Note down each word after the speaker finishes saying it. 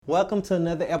Welcome to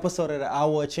another episode of the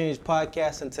Hour of Change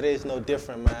podcast, and today is no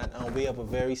different, man. We have a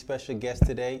very special guest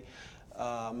today,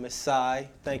 Miss Cy.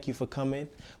 Thank you for coming.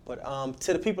 But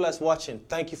to the people that's watching,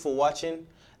 thank you for watching,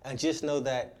 and just know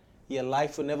that your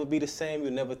life will never be the same.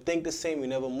 You'll never think the same. You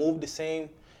never move the same.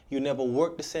 You never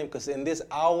work the same, because in this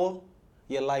hour,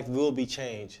 your life will be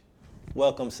changed.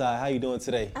 Welcome, Cy. How you doing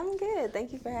today? I'm good.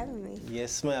 Thank you for having me.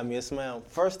 Yes, ma'am. Yes, ma'am.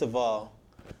 First of all,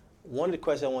 one of the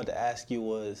questions I wanted to ask you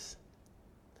was,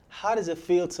 how does it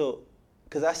feel to,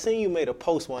 because I seen you made a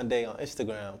post one day on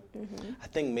Instagram. I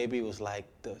think maybe it was like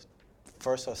the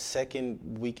first or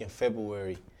second week in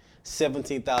February,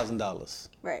 $17,000.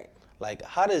 Right. Like,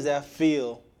 how does that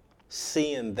feel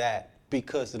seeing that?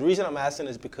 Because the reason I'm asking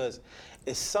is because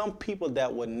it's some people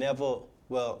that would never,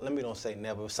 well, let me don't say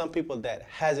never, some people that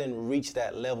hasn't reached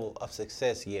that level of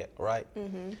success yet, right?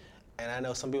 And I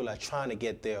know some people are trying to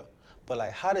get there, but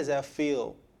like, how does that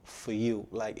feel for you,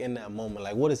 like in that moment?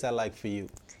 Like, what is that like for you?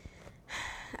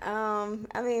 I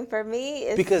mean, for me,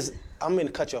 it's... Because, I'm going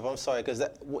to cut you off, I'm sorry, because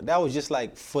that was just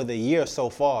like for the year so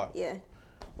far. Yeah.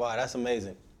 Wow, that's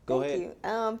amazing. Go ahead. Thank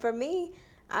you. For me,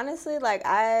 honestly, like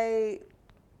I'm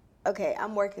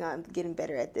working on getting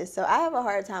better at this. So I have a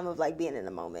hard time of like being in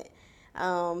the moment.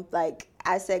 Like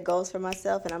I set goals for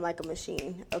myself and I'm like a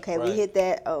machine. Okay, Right. We hit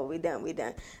that. Oh, we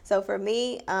done. So for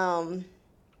me,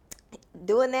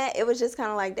 doing that, it was just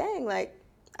kind of like, dang, like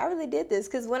I really did this.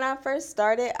 Because when I first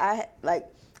started, I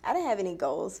didn't have any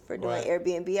goals for doing Right.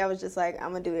 Airbnb. I was just like,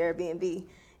 I'm gonna do Airbnb,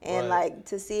 and Right. like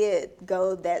to see it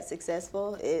go that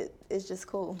successful, it's just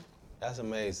cool. That's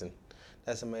amazing.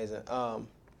 That's amazing.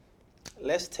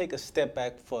 Let's take a step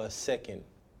back for a second.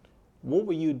 What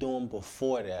were you doing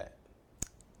before that?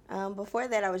 Before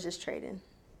that, I was just trading,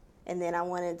 and then I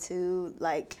wanted to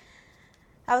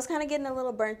I was kind of getting a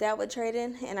little burnt out with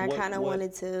trading, and I kind of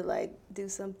wanted to like do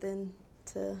something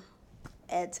to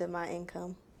add to my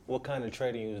income. What kind of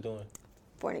trading you was doing?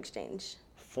 Foreign exchange.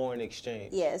 Foreign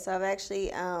exchange. Yeah, so I've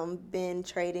actually been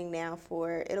trading now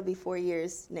it'll be 4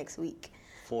 years next week.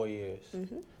 4 years.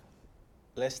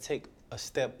 Let's take a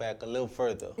step back a little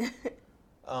further.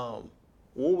 What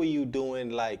were you doing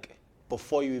like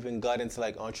before you even got into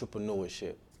like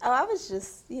entrepreneurship? Oh, I was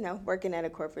just, working at a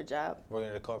corporate job. Working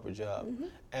at a corporate job.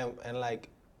 And like,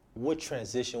 what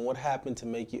transition, what happened to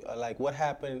make you, what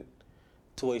happened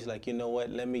to where you're like, you know what,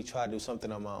 let me try to do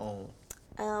something on my own?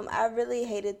 I really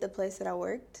hated the place that I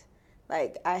worked.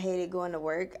 Like, I hated going to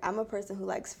work. I'm a person who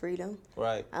likes freedom.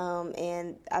 Right.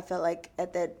 And I felt like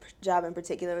at that job in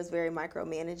particular, it was very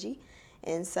micromanaging.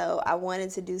 And so I wanted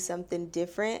to do something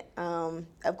different.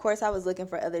 Of course, I was looking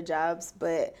for other jobs,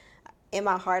 but in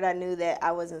my heart, I knew that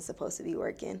I wasn't supposed to be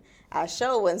working. I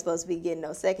sure wasn't supposed to be getting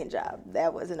no second job.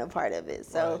 That wasn't a part of it.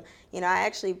 So, Right. I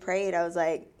actually prayed. I was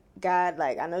like, God,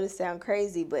 like, I know this sounds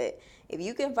crazy, but if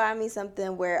you can find me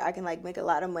something where I can, like, make a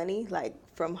lot of money, like,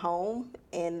 from home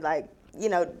and, like,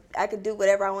 I could do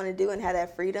whatever I want to do and have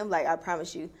that freedom, like, I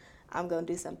promise you, I'm going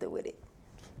to do something with it.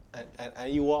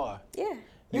 And you are. Yeah.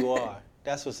 You are.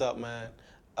 That's what's up, man.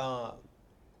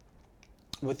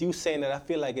 With you saying that, I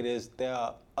feel like there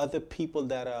are other people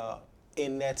that are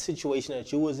in that situation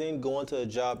that you was in, going to a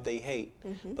job they hate,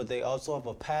 but they also have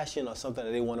a passion or something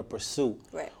that they want to pursue.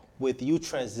 Right. With you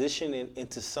transitioning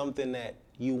into something that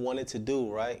you wanted to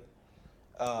do, right?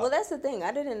 Well, that's the thing.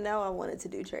 I didn't know I wanted to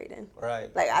do trading.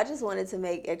 Right. Like, I just wanted to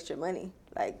make extra money.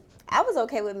 Like, I was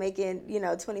okay with making,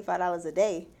 $25 a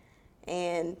day.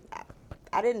 And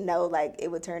I didn't know, like, it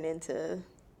would turn into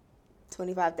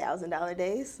 $25,000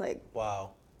 days. Like,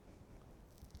 wow.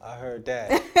 I heard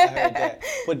that.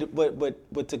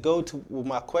 But to go to what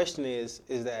my question is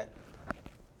that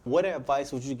what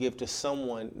advice would you give to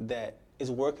someone that is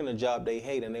working a job they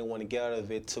hate and they want to get out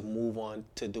of it to move on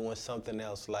to doing something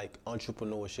else like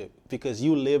entrepreneurship? Because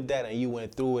you lived that and you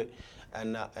went through it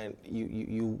and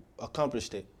you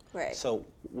accomplished it. Right. So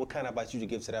what kind of advice would you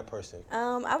give to that person?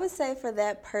 I would say for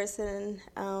that person,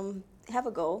 have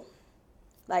a goal.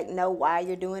 Like, know why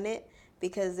you're doing it,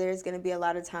 because there's going to be a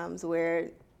lot of times where,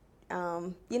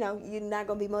 you're not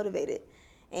going to be motivated.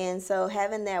 And so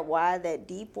having that why, that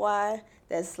deep why,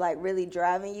 that's like really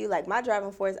driving you. Like, my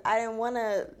driving force, I didn't want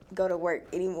to go to work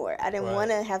anymore. I didn't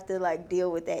want to have to like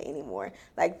deal with that anymore.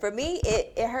 Like, for me,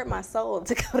 it hurt my soul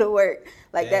to go to work.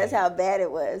 Like, that's how bad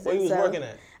it was. Where you was working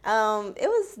at? It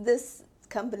was this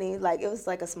company, like, it was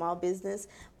like a small business.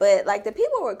 But like, the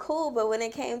people were cool, but when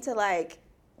it came to like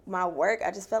my work,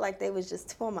 I just felt like they was just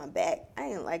too on my back. I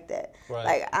didn't like that. Right.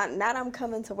 Like, I'm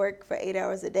coming to work for 8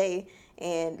 hours a day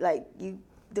and like you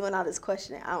doing all this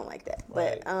questioning. I don't like that.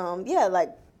 Right. But like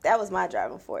that was my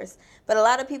driving force. But a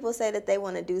lot of people say that they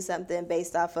want to do something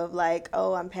based off of like,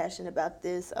 oh, I'm passionate about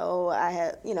this. Oh, I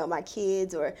have, my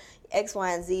kids or X,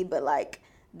 Y, and Z, but like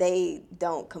they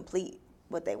don't complete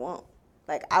what they want.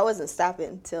 Like I wasn't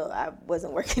stopping till I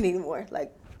wasn't working anymore.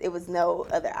 Like it was no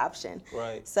other option.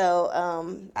 Right. So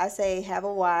I say have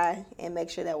a why and make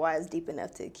sure that why is deep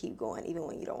enough to keep going even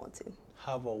when you don't want to.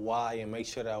 Have a why and make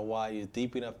sure that why is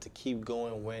deep enough to keep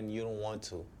going when you don't want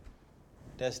to.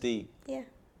 That's deep. Yeah.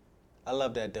 I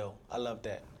love that though. I love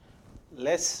that.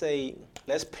 Let's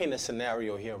paint a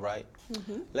scenario here, right?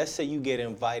 Mm-hmm. Let's say you get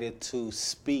invited to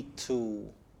speak to,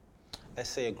 let's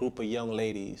say, a group of young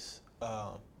ladies,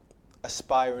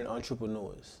 aspiring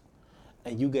entrepreneurs,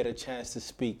 and you get a chance to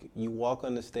speak. You walk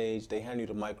on the stage, they hand you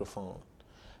the microphone.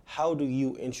 How do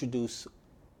you introduce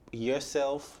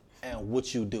yourself and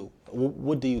what you do?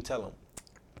 What do you tell them?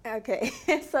 Okay,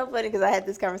 it's so funny because I had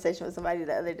this conversation with somebody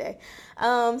the other day.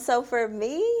 So for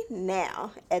me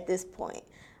now, at this point,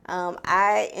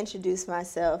 I introduce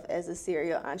myself as a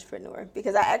serial entrepreneur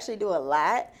because I actually do a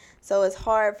lot. So it's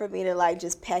hard for me to like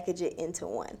just package it into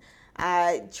one.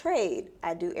 I trade,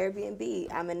 I do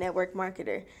Airbnb, I'm a network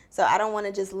marketer. So I don't want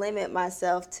to just limit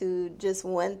myself to just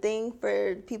one thing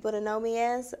for people to know me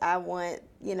as. I want,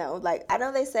 like I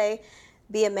know they say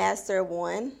be a master of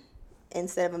one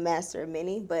instead of a master of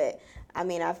many, but I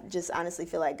mean, I just honestly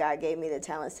feel like God gave me the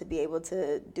talents to be able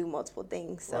to do multiple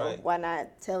things. So right. Why not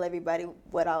tell everybody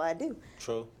what all I do?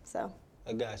 True. So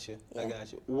I got you. Yeah. I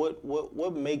got you.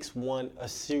 What makes one a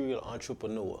serial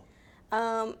entrepreneur?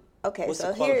 Okay, What's so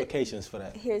the qualifications for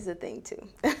that? Here's the thing too.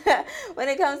 When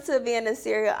it comes to being a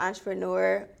serial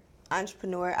entrepreneur, I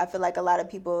feel like a lot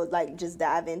of people like just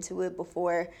dive into it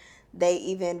before they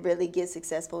even really get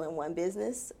successful in one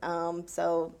business.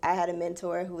 So I had a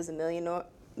mentor who was a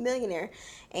millionaire,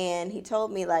 and he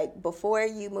told me like before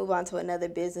you move on to another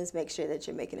business, make sure that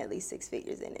you're making at least 6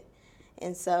 figures in it.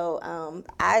 And so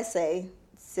I say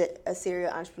a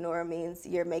serial entrepreneur means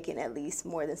you're making at least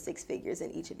more than 6 figures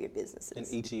in each of your businesses. In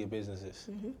each of your businesses.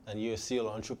 Mm-hmm. And you're a serial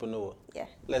entrepreneur. Yeah.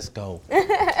 Let's go.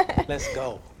 Let's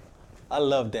go. I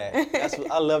love that.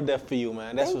 I love that for you,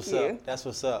 man. That's what's up. That's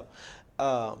what's up.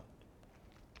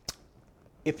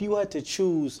 If you had to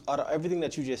choose out of everything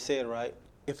that you just said, right?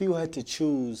 If you had to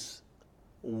choose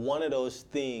one of those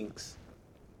things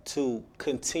to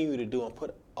continue to do and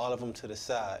put all of them to the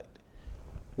side,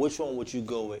 which one would you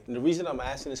go with? And the reason I'm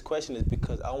asking this question is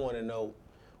because I want to know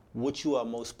what you are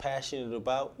most passionate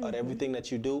about out of everything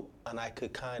that you do, and I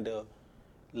could kind of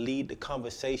lead the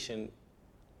conversation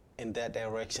in that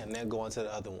direction and then go on to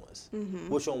the other ones. Mm-hmm.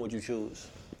 Which one would you choose?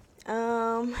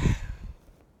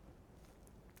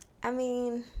 I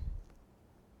mean,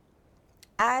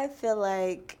 I feel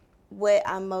like what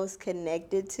I'm most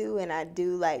connected to and I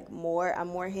do like I'm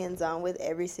more hands-on with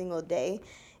every single day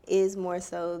is more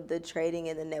so the trading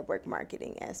and the network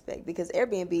marketing aspect because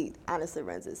Airbnb honestly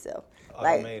runs itself.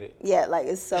 Automated. Like, yeah, like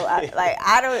it's so,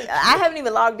 I haven't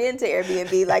even logged into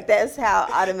Airbnb. Like that's how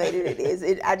automated it is.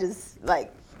 I just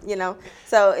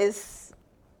so it's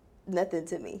nothing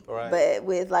to me. Right. But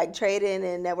with like trading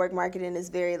and network marketing, it's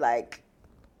very like,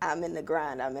 I'm in the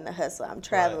grind, I'm in the hustle, I'm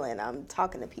traveling, right. I'm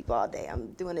talking to people all day, I'm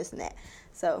doing this and that.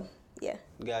 So, yeah.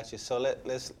 Gotcha. So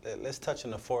let's touch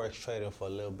on the forex trading for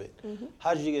a little bit. Mm-hmm.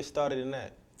 How did you get started in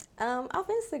that? Off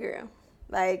Instagram.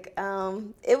 Like,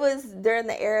 it was during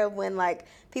the era when like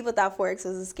people thought forex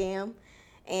was a scam,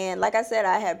 and like I said,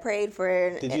 I had prayed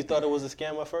for. Did you thought it was a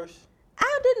scam at first?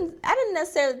 I didn't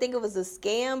necessarily think it was a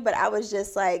scam, but I was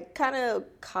just like kind of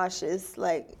cautious,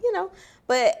 like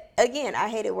But again, I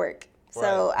hated work.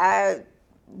 So I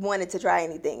wanted to try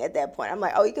anything at that point. I'm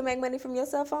like, oh, you can make money from your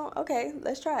cell phone? Okay,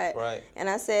 let's try it. Right. And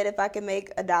I said, if I can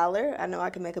make $1, I know I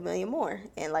can make $1 million more.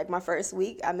 And like my first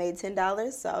week, I made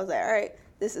 $10. So I was like, all right,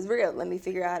 this is real. Let me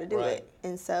figure out how to do it.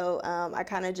 And so I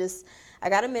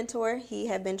got a mentor. He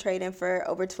had been trading for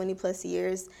over 20 plus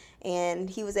years. And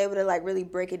he was able to like really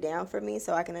break it down for me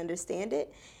so I can understand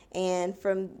it. And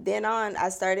from then on, I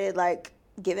started like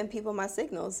giving people my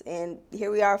signals. And here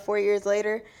we are 4 years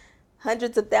later.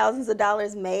 Hundreds of thousands of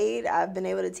dollars made. I've been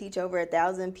able to teach over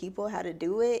 1,000 people how to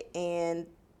do it, and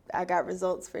I got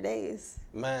results for days.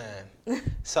 Man,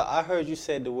 so I heard you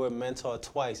said the word mentor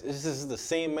twice. Is this the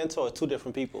same mentor or two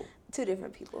different people? Two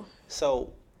different people.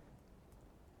 So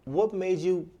what made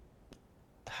you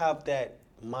have that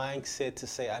mindset to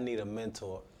say, I need a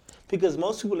mentor? Because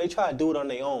most people, they try to do it on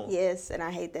their own. Yes, and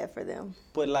I hate that for them.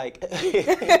 But like,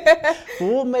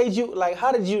 what made you, like,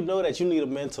 how did you know that you need a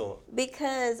mentor?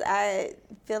 Because I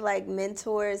feel like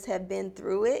mentors have been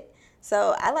through it.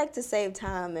 So I like to save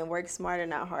time and work smarter,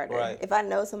 not harder. Right. If I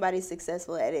know somebody's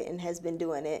successful at it and has been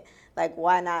doing it, like,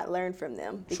 why not learn from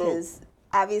them? Because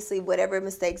obviously whatever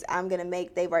mistakes I'm going to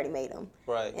make, they've already made them.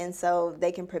 Right. And so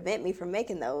they can prevent me from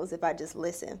making those if I just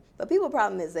listen. But people's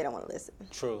problem is they don't want to listen.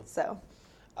 True. So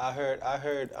I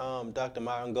heard Dr.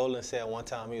 Myron Golden say one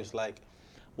time, he was like,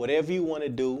 whatever you want to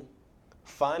do,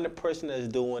 find the person that's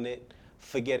doing it,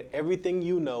 forget everything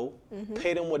you know,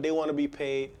 pay them what they want to be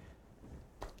paid,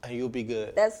 and you'll be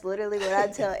good. that's literally what I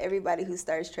tell everybody who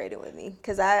starts trading with me.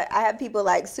 Because I have people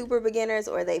like super beginners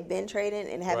or they've been trading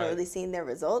and haven't really seen their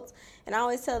results. And I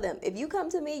always tell them, if you come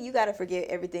to me, you got to forget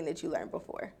everything that you learned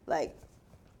before. Like,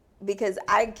 because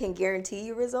I can guarantee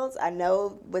you results. I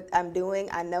know what I'm doing.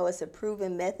 I know it's a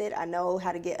proven method. I know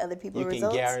how to get other people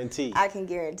results. You can guarantee. I can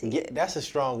guarantee it. That's a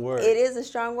strong word. It is a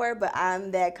strong word, but I'm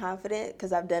that confident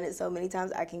because I've done it so many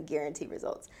times. I can guarantee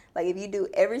results. Like, if you do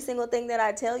every single thing that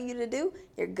I tell you to do,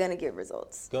 you're going to get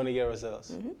results. Going to get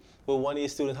results. Well, one of your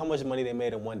students, how much money they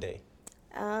made in one day?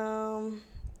 One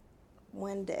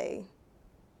day.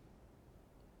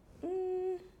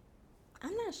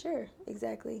 I'm not sure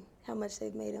exactly how much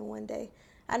they've made in one day.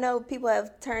 I know people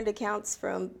have turned accounts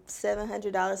from $700 to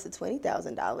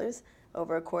 $20,000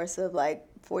 over a course of like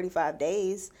 45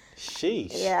 days.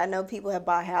 Sheesh. Yeah, I know people have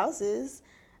bought houses.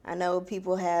 I know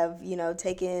people have,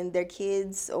 taken their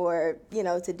kids or,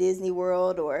 to Disney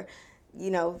World or,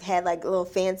 had like little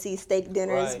fancy steak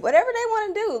dinners, whatever they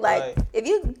want to do. Like,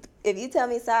 if you tell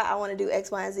me, Si, I want to do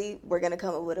X, Y, and Z, we're going to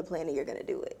come up with a plan and you're going to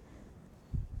do it.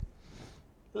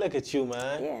 Look at you,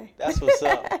 man. Yeah. That's what's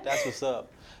up. That's what's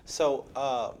up. So,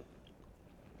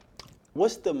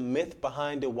 what's the myth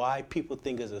behind it? Why people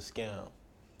think it's a scam?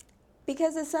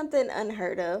 Because it's something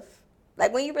unheard of.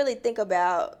 Like, when you really think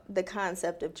about the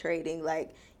concept of trading,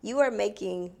 like, you are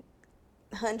making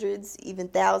hundreds, even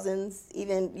thousands,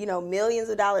 even, millions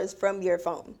of dollars from your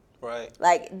phone. Right.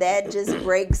 Like, that just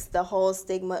breaks the whole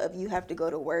stigma of you have to go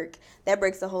to work. That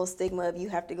breaks the whole stigma of you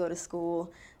have to go to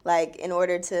school, like, in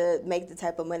order to make the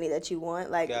type of money that you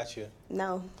want. Like, Gotcha.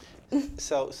 No.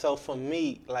 So for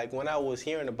me, like, when I was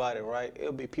hearing about it, right, it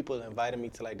would be people inviting me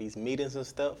to like these meetings and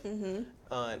stuff. And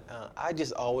I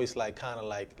just always like kind of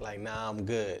like nah, I'm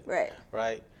good. Right.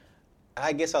 Right.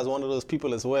 I guess I was one of those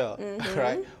people as well.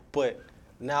 Right. But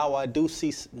now I do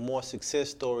see more success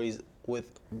stories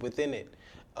within it.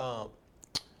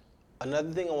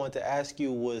 Another thing I wanted to ask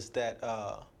you was that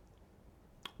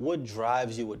what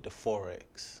drives you with the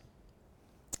forex?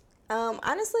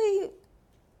 Honestly,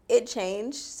 it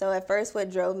changed. So at first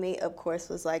what drove me, of course,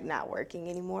 was like not working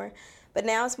anymore. But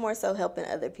now it's more so helping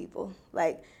other people.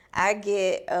 Like, I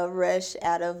get a rush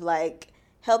out of like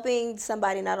helping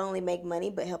somebody not only make money,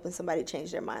 but helping somebody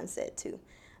change their mindset too.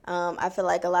 I feel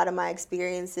like a lot of my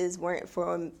experiences weren't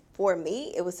for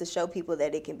me. It was to show people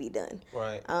that it can be done.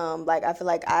 Right. Like, I feel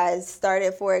like I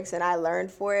started Forex and I learned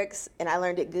Forex and I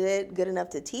learned it good enough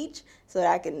to teach so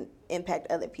that I can impact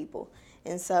other people.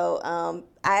 And so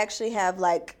I actually have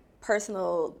like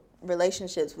personal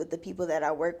relationships with the people that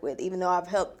I work with. Even though I've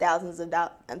helped thousands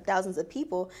of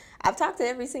people, I've talked to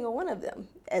every single one of them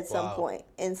at some point.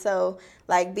 And so,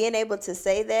 like, being able to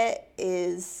say that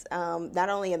is not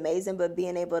only amazing, but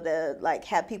being able to like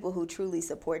have people who truly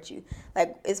support you.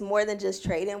 Like, it's more than just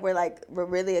trading. We're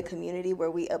really a community where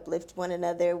we uplift one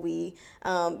another. We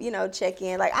check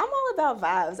in. Like, I'm all about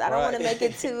vibes. I don't want to make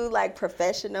it too like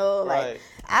professional. Like,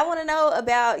 I want to know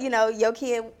about your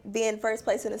kid being first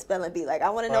place in the spelling bee. Like, I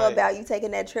want to know about you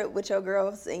taking that trip with your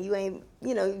girls and you ain't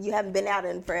you haven't been out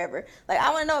in forever. Like,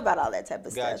 I want to know about all that type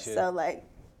of stuff. So, like,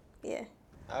 yeah.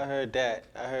 I heard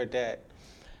that.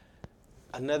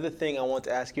 Another thing I want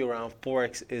to ask you around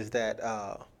Forex is that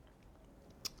at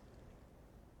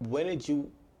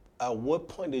what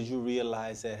point did you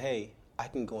realize that, hey, I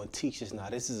can go and teach this now?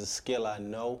 This is a skill I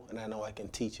know, and I know I can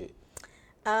teach it.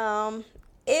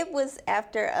 It was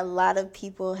after a lot of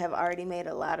people have already made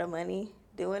a lot of money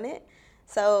doing it.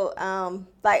 So,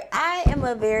 I am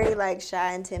a very,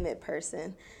 shy and timid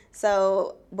person.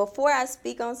 So before I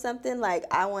speak on something,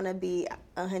 I want to be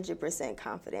 100%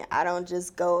 confident. I don't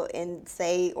just go and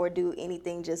say or do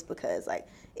anything just because.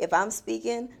 If I'm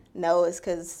speaking, no, it's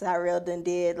because Cyreal done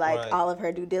did all of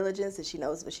her due diligence and she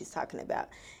knows what she's talking about.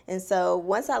 And so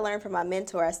once I learned from my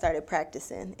mentor, I started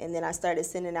practicing, and then I started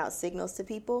sending out signals to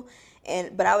people.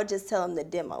 But I would just tell them to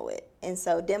demo it. And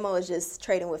so demo is just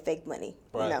trading with fake money,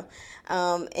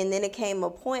 And then it came a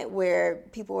point where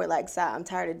people were like, "Si, I'm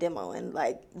tired of demoing.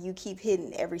 you keep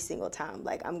hitting every single time.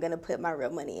 Like, I'm going to put my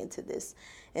real money into this.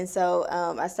 And so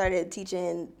I started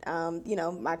teaching,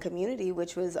 my community,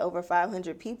 which was over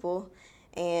 500 people.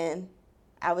 And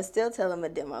I would still tell them a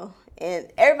demo.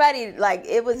 And everybody, like,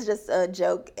 it was just a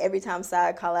joke. Every time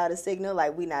Sai call out a signal,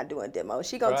 like, we not doing demo.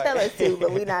 She gonna tell us to,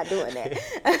 but we not doing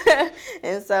that.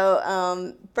 And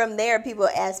so from there, people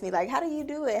asked me, like, how do you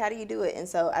do it? How do you do it? And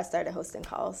so I started hosting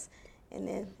calls. And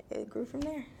then it grew from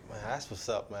there. Man, that's what's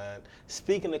up, man.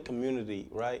 Speaking of community,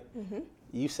 right? Mm-hmm.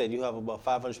 You said you have about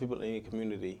 500 people in your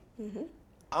community. Mm-hmm.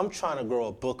 I'm trying to grow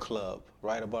a book club,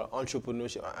 right, about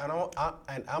entrepreneurship.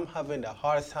 And I'm having the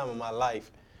hardest time of my life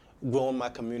growing my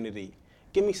community.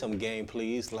 Give me some game,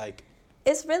 please. Like,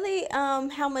 it's really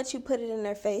how much you put it in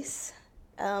their face.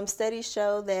 Studies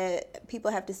show that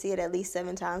people have to see it at least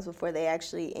 7 times before they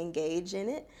actually engage in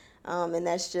it. And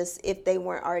that's just if they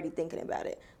weren't already thinking about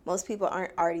it. Most people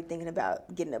aren't already thinking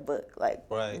about getting a book. Like,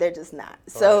 they're just not.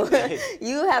 So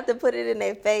you have to put it in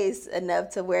their face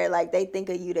enough to where, like, they think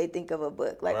of you, they think of a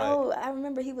book. Like, oh, I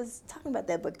remember he was talking about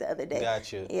that book the other day.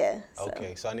 Gotcha. Yeah.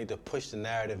 Okay, so I need to push the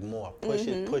narrative more. Push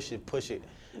it.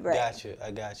 Right. Gotcha,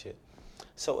 I got you.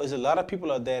 So there's a lot of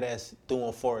people out there that's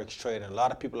doing forex trading. A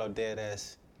lot of people out there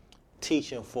that's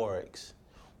teaching forex.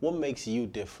 What makes you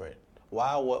different?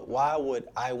 Why would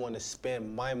I want to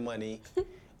spend my money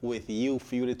with you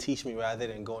for you to teach me rather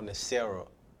than going to Sarah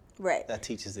that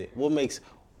teaches it? What makes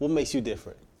you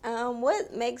different?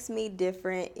 What makes me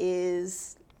different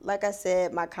is, like I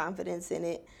said, my confidence in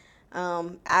it.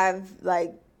 I'm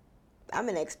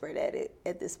an expert at it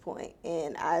at this point,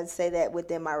 and I say that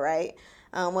within my right.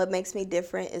 What makes me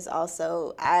different is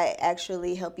also I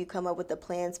actually help you come up with a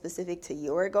plan specific to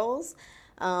your goals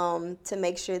to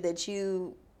make sure that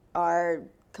you are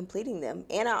completing them.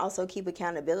 And I also keep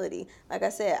accountability. Like I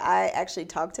said, I actually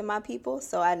talk to my people,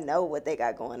 so I know what they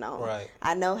got going on. Right.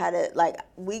 I know how to, like,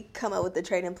 we come up with the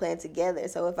trading plan together.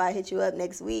 So if I hit you up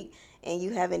next week and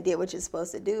you haven't did what you're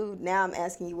supposed to do, now I'm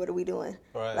asking you, what are we doing?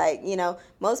 Right. Like,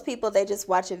 most people, they just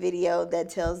watch a video that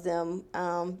tells them,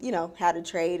 how to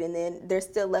trade, and then they're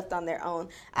still left on their own.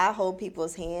 I hold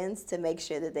people's hands to make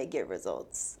sure that they get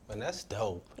results. And that's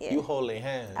dope. Yeah. You hold their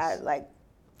hands.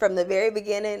 From the very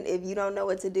beginning, if you don't know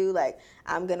what to do, like,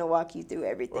 I'm going to walk you through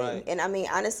everything. Right. And I mean,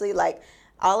 honestly, like,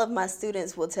 all of my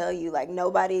students will tell you, like,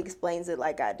 nobody explains it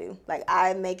like I do. Like,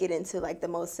 I make it into, like, the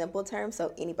most simple terms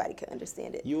so anybody can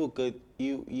understand it. You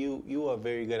are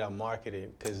very good at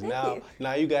marketing, because now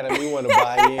you got to want to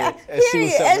buy in and see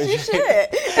what's up. As you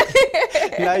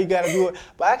should. Now you got to do it.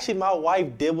 But actually, my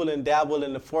wife dabbled in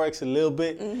the forex a little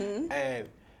bit, and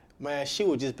man, she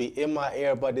would just be in my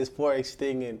ear about this forex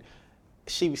thing, and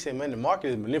she be saying, man, the market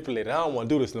is manipulated. I don't want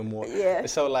to do this no more. Yeah. And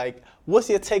so, like, what's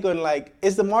your take on, like,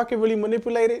 is the market really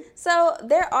manipulated? So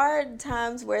there are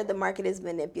times where the market is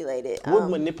manipulated. What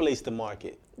manipulates the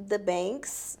market? The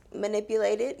banks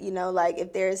manipulate it. Like,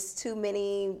 if there's too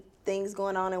many things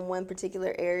going on in one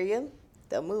particular area,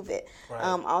 they'll move it. Right.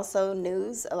 Also,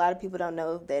 news. A lot of people don't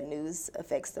know that news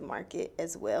affects the market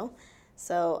as well.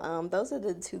 So those are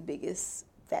the 2 biggest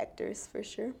factors for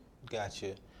sure.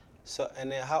 Gotcha. So,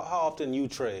 and then how often you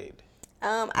trade?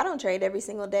 I don't trade every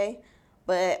single day,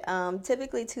 but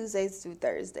typically Tuesdays through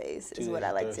Thursdays is what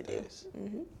I like to do.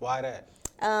 Mm-hmm. Why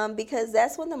that? Because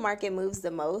that's when the market moves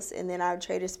the most, and then I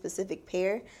trade a specific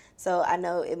pair, so I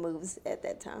know it moves at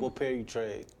that time. What pair you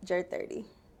trade? JER 30.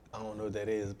 I don't know what that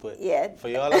is, but for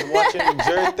y'all that's watching,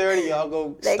 JER 30, y'all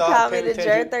go they start call paying me the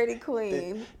attention. JER 30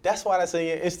 queen. That's why that's in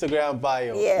your Instagram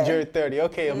bio, JER 30.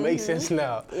 Okay, it makes sense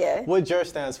now. Yeah. What JER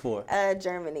stands for?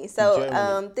 Germany. So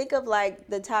Germany. think of, like,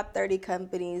 the top 30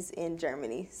 companies in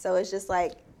Germany. So it's just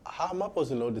like, how am I supposed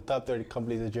to know the top 30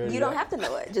 companies in Germany? You don't have to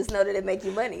know it. Just know that it make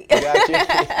you money.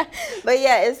 Gotcha. But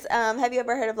yeah, it's have you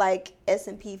ever heard of, like,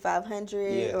 S&P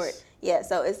 500? Yes.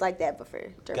 So it's like that, but for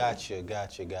Germany.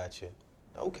 Gotcha.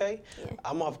 Okay. Yeah.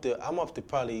 I'm off to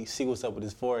probably see what's up with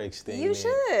this forex thing. You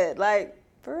should, like,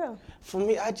 for real. For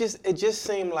me, it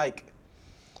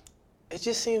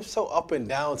just seems so up and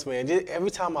down to me. And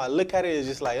every time I look at it, it's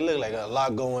just like, it looks like a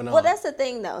lot going on. Well, that's the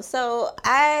thing, though. So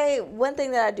one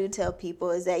thing that I do tell people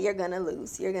is that you're going to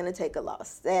lose. You're going to take a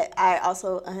loss. That I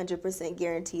also 100%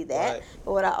 guarantee that. Right.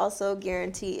 But what I also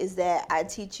guarantee is that I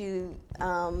teach you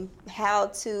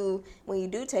how to, when you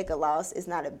do take a loss, it's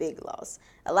not a big loss.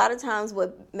 A lot of times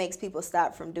what makes people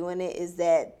stop from doing it is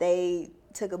that they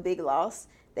took a big loss.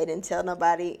 They didn't tell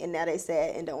nobody, and now they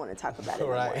sad and don't want to talk about it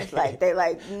anymore. It's like, they're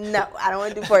like, no, I don't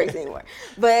want to do forex anymore.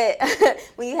 But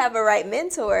when you have a right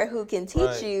mentor who can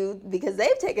teach you, because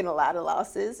they've taken a lot of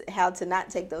losses, how to not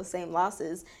take those same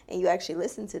losses, and you actually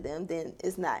listen to them, then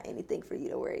it's not anything for you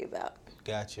to worry about.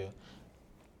 Gotcha.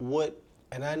 What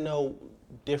And I know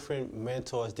different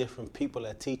mentors, different people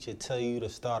that teach you tell you to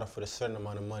start off with a certain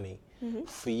amount of money.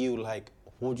 For you, like,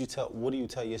 what do you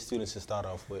tell your students to start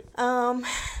off with?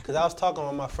 Because I was talking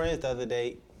with my friends the other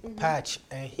day, Patch,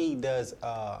 and he does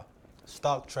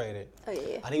stock trading. Oh,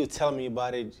 yeah. And he was telling me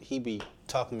about it. He be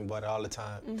talking to me about it all the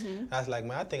time. And I was like,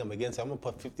 man, I think I'm against it. I'm going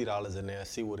to put $50 in there and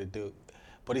see what it do.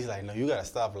 But he's like, no, you got to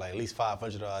start like at least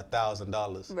 $500 or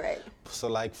 $1,000. Right. So,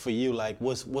 like, for you, like,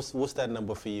 what's that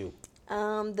number for you?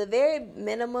 The very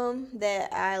minimum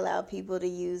that I allow people to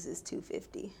use is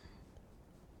 $250.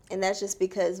 And that's just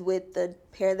because with the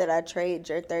pair that I trade,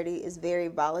 Jer 30 is very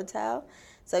volatile.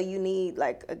 So you need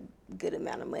like a good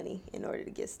amount of money in order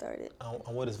to get started.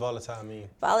 And what does volatile mean?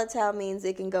 Volatile means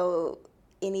it can go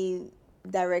any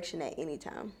direction at any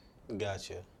time.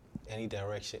 Gotcha. Any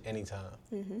direction, anytime.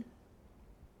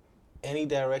 Any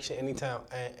direction, anytime.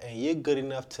 And you're good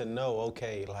enough to know,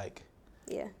 okay, like,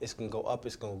 yeah, it's going to go up,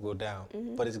 it's going to go down.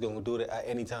 But it's going to do it at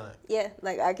any time. Yeah,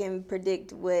 like I can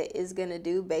predict what it's going to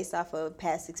do based off of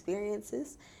past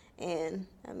experiences. And,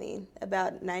 I mean,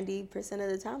 about 90% of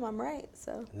the time I'm right,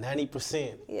 so.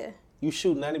 90%? Yeah. You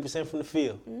shoot 90% from the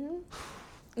field?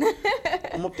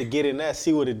 I'm up to get in that,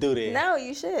 see what it do there. No,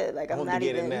 you should. Like, I'm not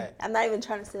even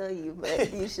trying to sell you,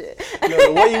 but you should. No,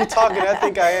 the way you talking, I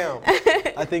think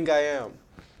I am.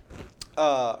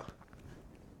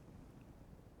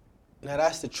 Now,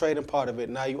 that's the trading part of it.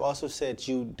 Now, you also said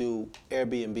you do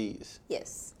Airbnbs.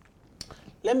 Yes.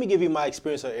 Let me give you my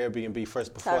experience on Airbnb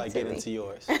first before I get into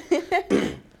yours.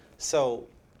 So,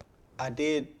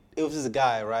 it was this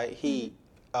guy, right? He,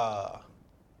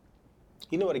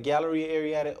 you know what a gallery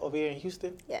area at over here in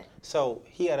Houston? Yeah. So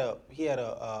he had a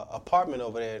apartment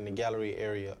over there in the gallery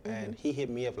area, and he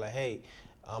hit me up like, hey,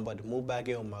 I'm about to move back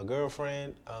in with my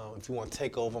girlfriend. If you want to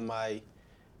take over my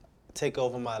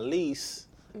lease,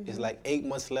 it's like 8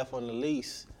 months left on the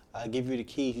lease. I'll give you the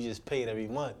keys. You just pay it every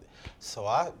month. So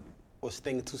I was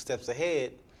thinking 2 steps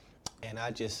ahead, and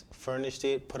I just furnished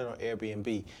it, put it on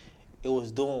Airbnb. It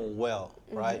was doing well,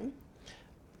 right?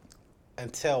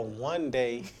 Until one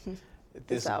day,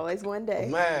 It's always one day.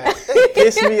 Man, it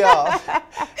pissed me off.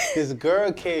 This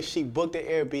girl came, she booked the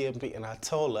Airbnb, and I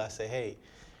told her, I said, hey,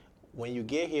 when you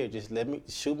get here, just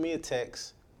shoot me a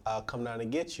text. I'll come down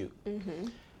and get you.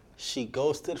 She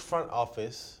goes to the front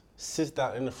office, sits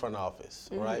down in the front office,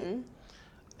 right?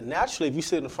 Naturally, if you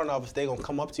sit in the front office, they're going to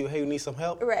come up to you, hey, you need some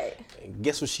help? Right. And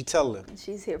guess what she tell them?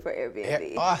 She's here for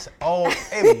Airbnb. I said,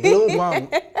 it blew my,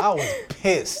 I was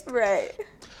pissed. Right.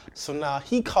 So now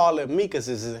he calling me because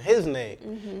it's his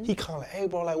name. He calling, hey,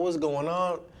 bro, like, what's going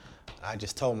on? I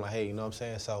just told him, like, hey, you know what I'm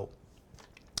saying? So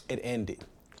it ended.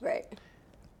 Right.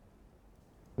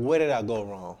 Where did I go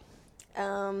wrong?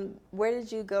 Where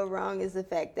did you go wrong is the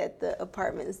fact that the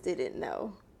apartments didn't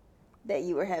know that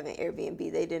you were having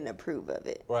Airbnb. They didn't approve of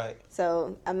it. Right.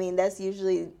 So, I mean, that's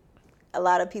usually a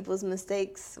lot of people's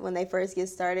mistakes when they first get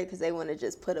started because they want to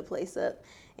just put a place up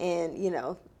and, you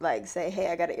know, like say, hey,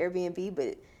 I got an Airbnb,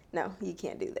 but no, you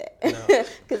can't do that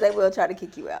because they will try to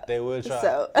kick you out. They will try.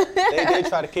 So they did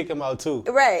try to kick him out too.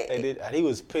 Right. They did. And he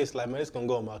was pissed. Like, man, it's gonna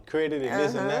go on my credit and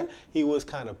this and that. He was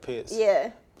kind of pissed. Yeah.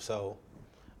 So,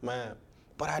 man,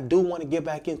 but I do want to get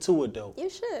back into it though. You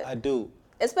should. I do.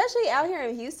 Especially out here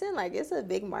in Houston, like it's a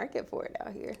big market for it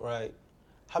out here. Right.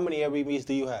 How many Airbnbs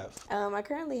do you have? I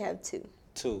currently have 2.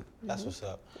 2. That's what's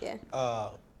up. Yeah.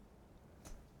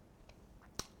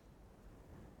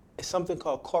 It's something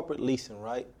called corporate leasing,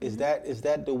 right? Is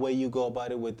that the way you go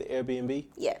about it with the Airbnb?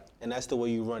 Yeah. And that's the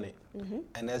way you run it.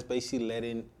 And that's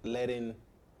basically letting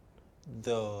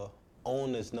the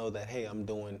owners know that, hey, I'm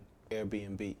doing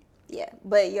Airbnb. Yeah,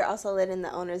 but you're also letting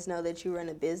the owners know that you run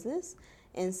a business,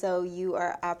 and so you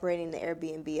are operating the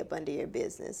Airbnb up under your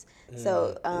business.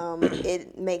 So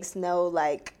it makes no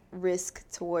like risk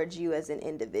towards you as an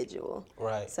individual.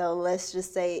 Right. So let's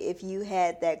just say if you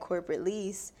had that corporate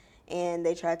lease and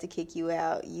they tried to kick you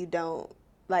out, you don't,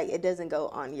 like, it doesn't go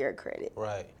on your credit.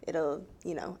 Right. It'll,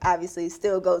 you know, obviously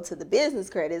still go to the business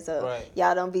credit, so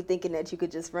y'all don't be thinking that you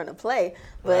could just run a play.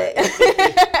 But,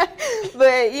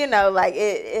 but you know, like,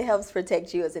 it helps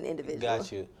protect you as an individual. Got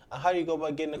you. How do you go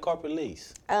about getting a corporate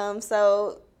lease?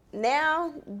 So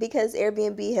now, because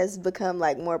Airbnb has become,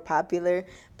 like, more popular,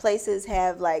 places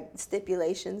have, like,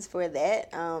 stipulations for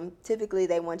that. Typically,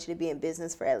 they want you to be in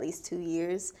business for at least 2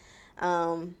 years.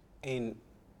 In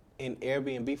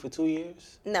Airbnb for 2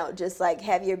 years? No, just like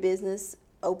have your business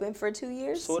open for 2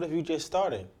 years. So what if you just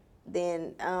started?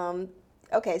 Then,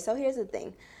 okay, so here's the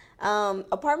thing.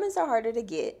 Apartments are harder to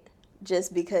get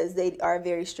just because they are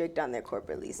very strict on their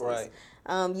corporate leases. Right.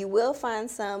 You will find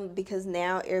some because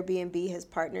now Airbnb has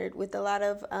partnered with a lot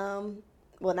of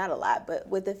well, not a lot, but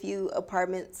with a few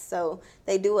apartments. So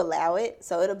they do allow it.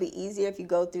 So it'll be easier if you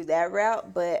go through that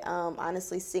route. But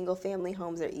honestly, single family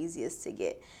homes are easiest to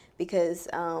get because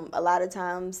a lot of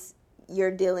times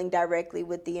you're dealing directly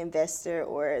with the investor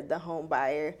or the home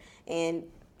buyer. And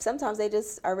sometimes they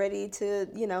just are ready to,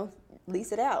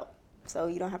 lease it out. So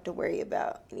you don't have to worry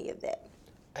about any of that.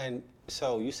 And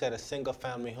so you said a single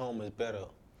family home is better.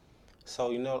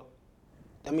 So,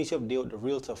 that means you have to deal with the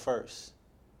realtor first.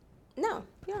 No,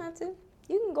 you don't have to.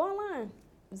 You can go online.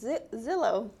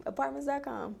 Zillow,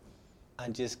 apartments.com.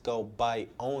 And just go by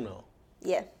owner.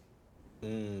 Yeah.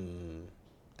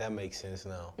 That makes sense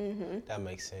now. Mm-hmm. That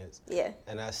makes sense. Yeah.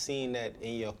 And I seen that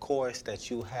in your course that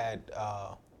you had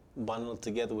bundled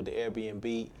together with the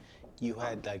Airbnb. You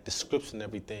had like description and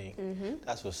everything. Mm-hmm.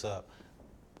 That's what's up.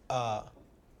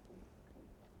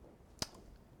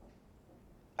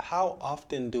 How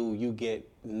often do you get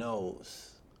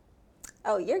no's?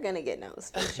 Oh, you're going to get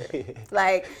no's for sure.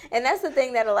 And that's the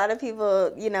thing that a lot of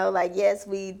people, yes,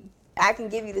 I can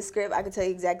give you the script, I can tell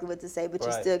you exactly what to say, but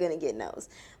you're still going to get no's.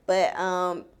 But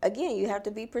again, you have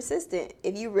to be persistent.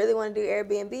 If you really want to do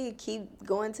Airbnb, keep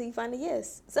going until you find a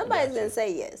yes. Somebody's going to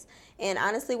say yes. And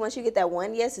honestly, once you get that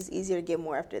one yes, it's easier to get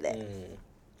more after that.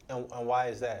 And why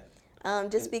is that?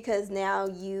 Just because now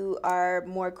you are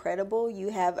more credible, you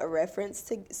have a reference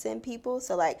to send people.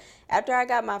 So after I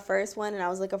got my first one and I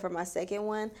was looking for my second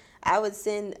one, I would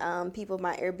send people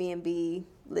my Airbnb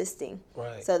listing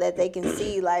so that they can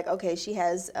see okay, she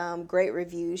has great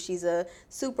reviews. She's a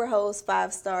super host,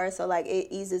 5-star. So it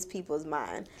eases people's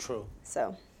mind. True.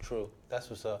 So. True. That's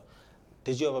what's up.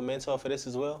 Did you have a mentor for this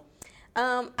as well?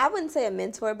 I wouldn't say a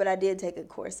mentor, but I did take a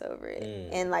course over it.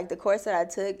 And the course that I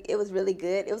took, it was really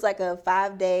good. It was a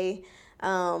 5-day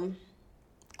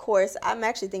course. I'm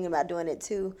actually thinking about doing it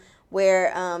too,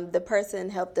 where the person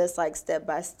helped us step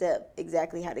by step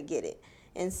exactly how to get it.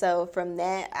 And so from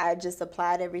that, I just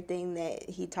applied everything that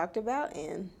he talked about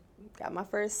and got my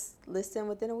first listing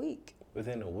within a week.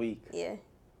 Within a week? Yeah.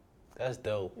 That's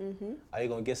dope. Mm-hmm. Are you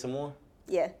going to get some more?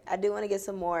 Yeah, I do want to get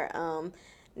some more.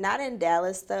 Not in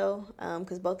Dallas, though,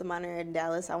 because both of mine are in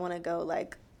Dallas. I want to go,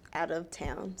 out of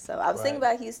town. So I was thinking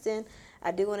about Houston.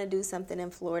 I do want to do something in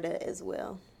Florida as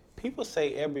well. People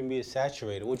say Airbnb is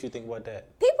saturated. What do you think about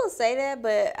that? People say that,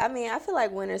 but, I feel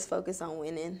like winners focus on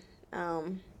winning.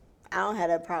 I don't have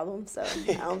that problem, so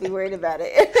I don't be worried about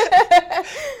it.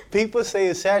 People say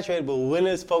it's saturated, but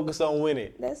winners focus on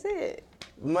winning. That's it.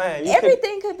 Man,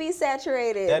 everything could be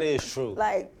saturated. That is true.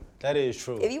 That is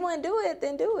true. If you want to do it,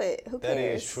 then do it. Who cares? That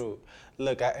is true.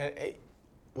 Look,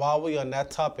 while we're on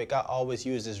that topic, I always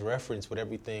use this reference with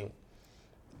everything.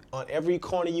 On every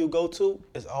corner you go to,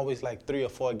 it's always 3 or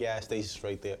 4 gas stations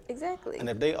right there. Exactly. And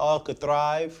if they all could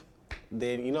thrive,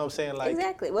 then, you know what I'm saying?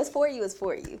 Exactly. What's for you is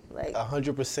for you.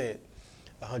 100%.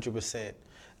 100%.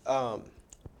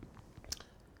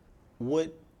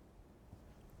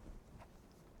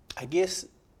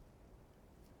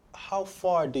 How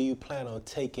far do you plan on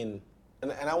taking,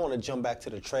 and I want to jump back to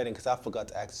the trading because I forgot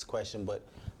to ask this question, but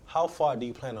how far do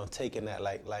you plan on taking that?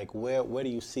 Where do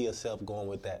you see yourself going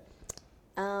with that?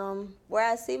 Where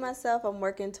I see myself, I'm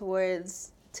working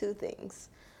towards 2 things.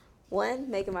 1,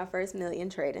 making my first $1 million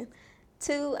trading.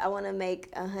 2, I want to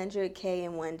make $100K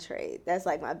in one trade. That's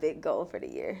my big goal for the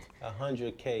year.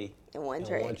 $100K in one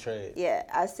trade. trade. Yeah,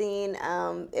 I seen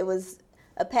it was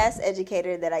a past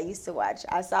educator that I used to watch.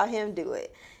 I saw him do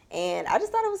it. And I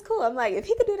just thought it was cool. I'm if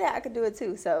he could do that, I could do it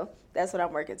too. So that's what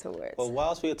I'm working towards. Well,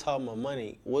 whilst we were talking about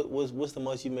money, what's the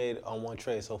most you made on one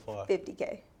trade so far?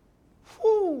 $50K.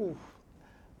 Whew.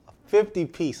 50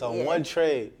 piece on one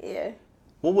trade. Yeah.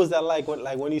 What was that like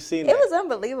when you seen that? It was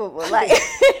unbelievable.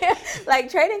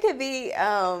 Trading could be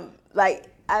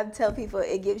I tell people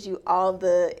it gives you all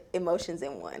the emotions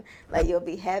in one. You'll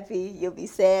be happy, you'll be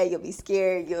sad, you'll be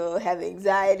scared, you'll have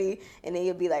anxiety, and then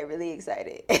you'll be really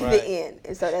excited at the end.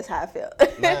 And so that's how I felt.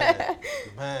 Man.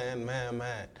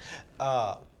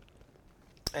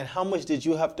 And how much did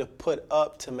you have to put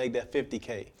up to make that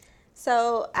 50K?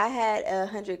 So I had a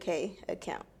 100K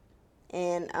account.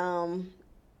 And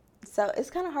so it's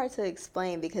kind of hard to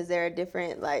explain because there are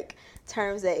different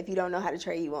terms that if you don't know how to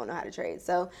trade, you won't know how to trade.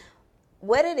 So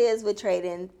what it is with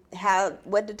trading,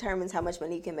 what determines how much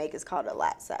money you can make is called a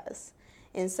lot size.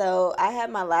 And so I had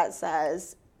my lot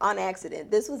size on accident.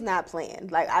 This was not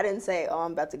planned. I didn't say,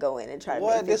 I'm about to go in and try to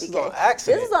make 50K. This is on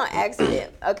accident? This is on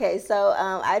accident. Okay, so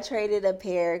I traded a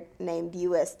pair named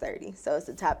US 30. So it's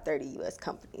the top 30 US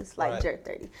companies, Jerk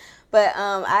 30. But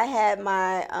I had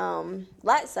my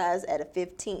lot size at a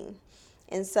 15.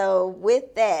 And so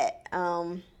with that,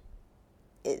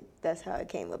 that's how it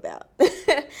came about.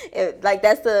 Like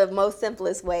that's the most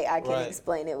simplest way I can Right.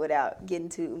 explain it without getting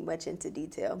too much into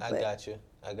detail. I But got you.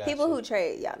 I got people you. who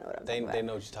trade, y'all know what I'm They talking about. they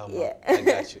know what you're talking Yeah. about. I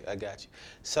got you. I got you.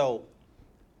 So,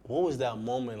 what was that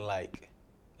moment like?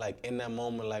 Like in that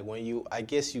moment, like when you, I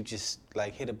guess you just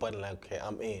like hit a button, like, okay,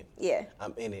 I'm in. Yeah.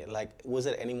 I'm in it. Like, was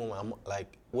there any moment?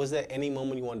 Was there any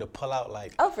moment you wanted to pull out?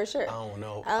 Like, Oh, for sure. I don't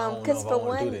know. I don't know Because if I for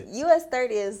want to do one, this. US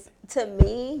 30 is, to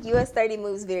me, US 30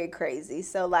 moves very crazy.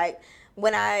 So like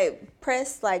when I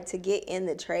pressed like to get in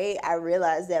the trade, I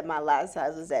realized that my lot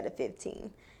size was at a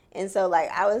 15. And so like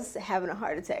I was having a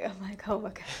heart attack. I'm like, oh my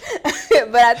God.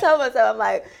 But I told myself, I'm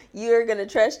like, you're gonna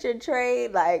trust your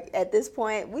trade. Like at this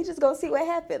point, we just gonna see what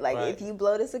happens. Like Right. if you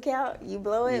blow this account, you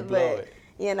blow it. You blow but it.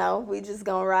 you know, we just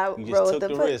gonna roll You just with took the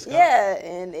the put. risk, huh? Yeah,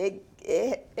 and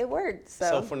it worked.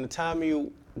 So from the time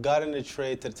you got in the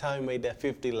trade to the time you made that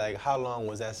 50, like how long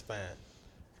was that span?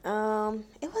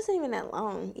 It wasn't even that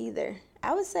long either.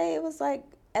 I would say it was like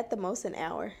at the most an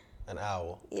hour. An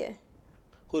hour. Yeah.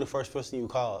 Who the first person you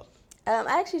called? I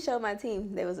actually showed my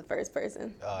team they was the first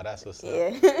person. Oh, that's what's up. Yeah.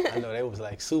 I know they was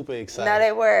like super excited. No,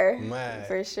 they were. Man.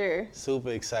 For sure. Super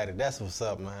excited. That's what's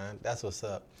up, man. That's what's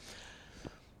up.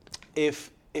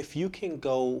 If you can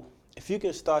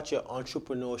start your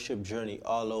entrepreneurship journey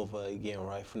all over again,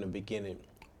 right from the beginning,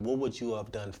 what would you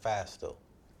have done faster?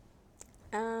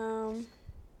 I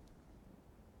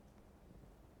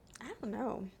don't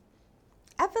know.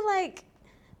 I feel like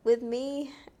with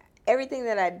me, everything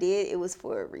that I did, it was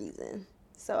for a reason.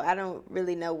 So I don't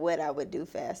really know what I would do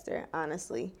faster,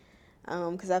 honestly.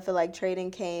 Because I feel like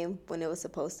trading came when it was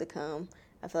supposed to come.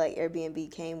 I feel like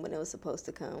Airbnb came when it was supposed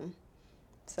to come.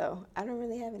 So I don't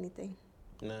really have anything.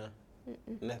 Nah,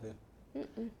 nothing.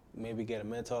 Mm-mm. Maybe get a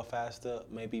mentor faster.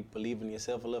 Maybe believe in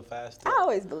yourself a little faster. I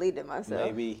always believed in myself.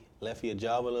 Maybe left your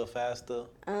job a little faster.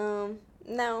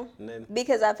 No. And then,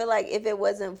 Because I feel like if it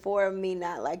wasn't for me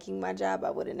not liking my job, I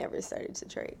would have never started to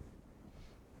trade.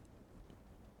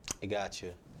 I got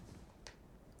you.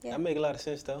 Yeah. That make a lot of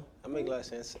sense, though. That make a lot of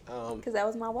sense. Because that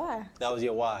was my why. That was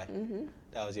your why. Mm-hmm.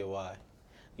 That was your why.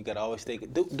 You gotta always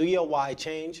think. Do your why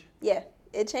change? Yeah.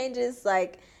 It changes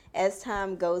like as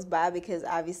time goes by because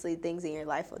obviously things in your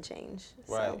life will change.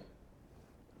 Right. So.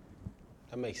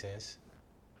 That makes sense.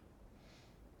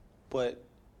 But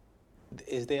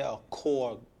is there a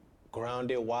core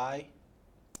grounded why?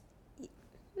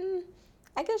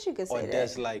 I guess you could say Or that.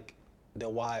 does like the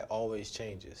why always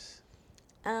changes?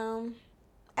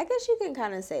 I guess you can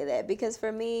kind of say that because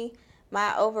for me,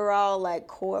 my overall like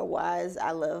core wise,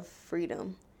 I love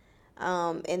freedom.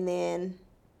 And then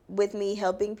with me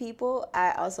helping people,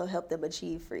 I also help them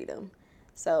achieve freedom.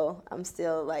 So I'm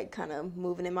still like kind of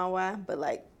moving in my why, but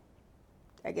like,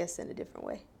 I guess in a different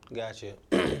way. Gotcha.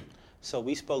 So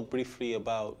we spoke briefly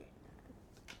about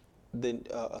the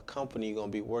a company you're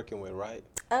gonna be working with, right?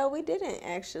 We didn't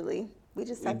actually. We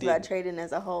just We talked about didn't. trading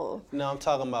as a whole. No, I'm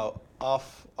talking about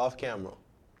off camera.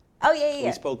 Oh yeah, yeah.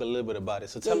 We spoke a little bit about it.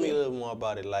 So tell Yeah, me a yeah. little more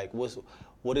about it. Like,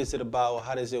 what is it about?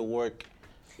 How does it work?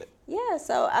 Yeah,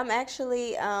 so I'm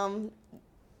actually an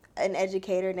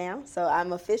educator now. So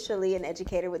I'm officially an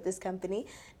educator with this company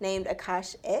named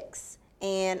Akash X.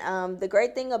 And the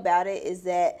great thing about it is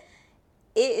that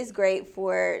it is great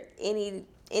for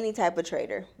any type of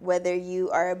trader, whether you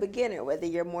are a beginner, whether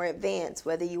you're more advanced,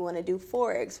 whether you want to do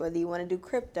forex, whether you want to do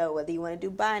crypto, whether you want to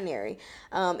do binary.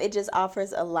 It just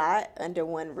offers a lot under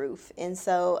one roof. And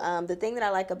so the thing that I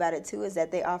like about it too is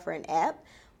that they offer an app,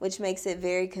 which makes it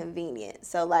very convenient.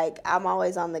 So like I'm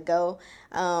always on the go.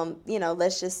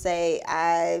 Let's just say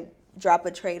I drop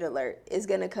a trade alert. It's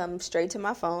gonna come straight to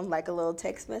my phone like a little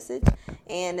text message,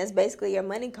 and it's basically your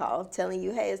money call telling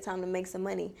you, hey, it's time to make some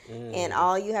money. And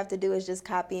all you have to do is just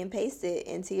copy and paste it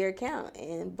into your account,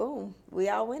 and boom, we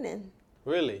all winning.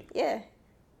 Really? Yeah.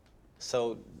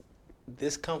 So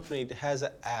this company has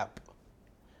an app.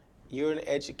 You're an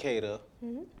educator.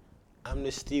 Mm-hmm. I'm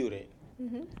the student.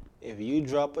 Mm-hmm. If you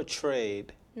drop a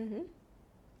trade, Mm-hmm.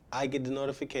 I get the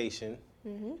notification.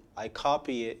 Mm-hmm. I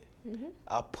copy it. Mm-hmm.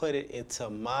 I put it into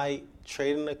my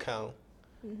trading account,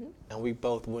 Mm-hmm. and we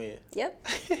both win. Yep.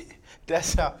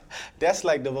 That's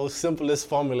like the most simplest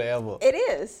formula ever. It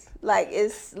is. Like,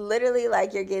 it's literally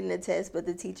like you're getting a test, but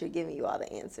the teacher giving you all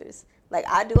the answers. Like,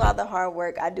 I do all the hard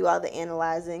work, I do all the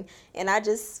analyzing, and I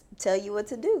just tell you what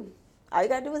to do. All you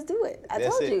gotta do is do it. I That's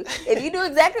told it. you. If you do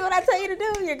exactly what I tell you to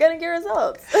do, you're gonna get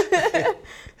results.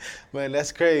 Man,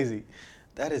 that's crazy.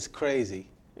 That is crazy.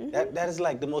 Mm-hmm. That is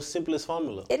like the most simplest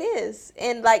formula. It is.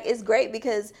 And like it's great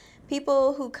because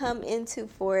people who come into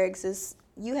Forex is,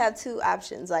 you have two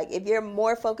options. Like, if you're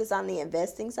more focused on the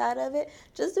investing side of it,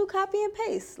 just do copy and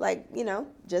paste, like, you know,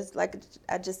 just like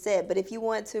I just said. But if you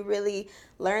want to really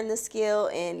learn the skill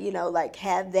and, you know, like,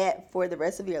 have that for the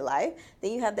rest of your life,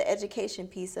 then you have the education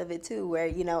piece of it too, where,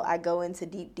 you know, I go into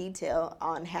deep detail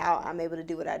on how I'm able to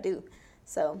do what I do.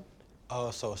 So.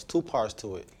 Oh, so it's two parts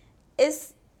to it.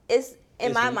 It's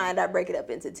in my mind, I break it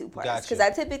up into two parts. Because I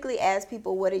typically ask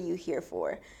people, what are you here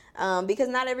for? Because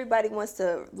not everybody wants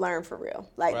to learn for real.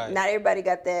 Like, not everybody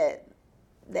got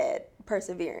that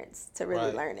perseverance to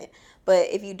really learn it. But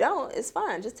if you don't, it's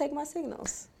fine. Just take my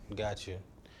signals. Got you.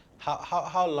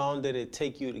 How long did it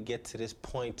take you to get to this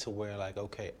point to where, like,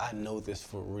 okay, I know this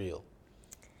for real?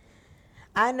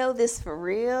 I know this for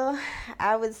real.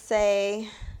 I would say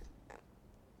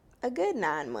a good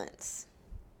 9 months.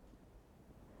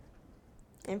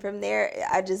 And from there,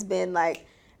 I just been like,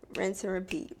 rinse and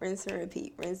repeat, rinse and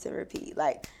repeat, rinse and repeat.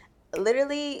 Like,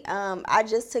 literally, I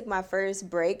just took my first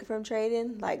break from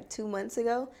trading like 2 months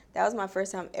ago. That was my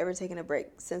first time ever taking a break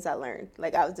since I learned.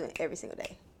 Like, I was doing every single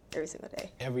day. Every single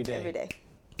day. Every day? Every day.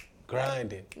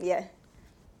 Grinding? Yeah.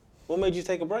 What made you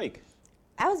take a break?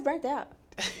 I was burnt out.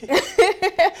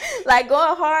 Like,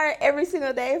 going hard every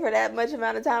single day for that much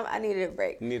amount of time, I needed a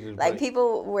break. Like,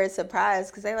 people were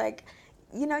surprised because they're like,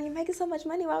 you know, you're making so much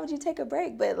money, why would you take a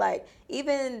break? But, like,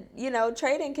 even, you know,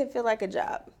 trading can feel like a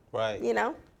job. Right. You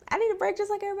know? I need a break just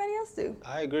like everybody else do.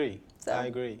 I agree. I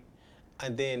agree.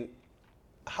 And then,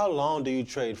 how long do you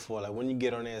trade for? Like, when you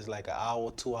get on there, it's like an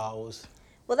hour, 2 hours?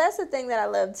 Well, that's the thing that I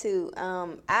love, too.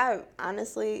 I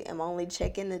honestly am only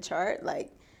checking the chart.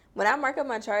 Like, when I mark up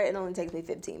my chart, it only takes me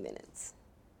 15 minutes.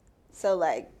 So,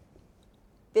 like,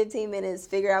 15 minutes,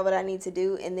 figure out what I need to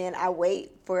do, and then I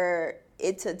wait for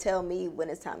it to tell me when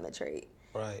it's time to trade.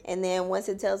 Right. And then once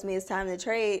it tells me it's time to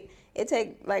trade, it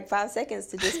takes like 5 seconds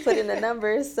to just put in the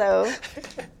numbers. So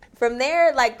from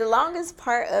there, like, the longest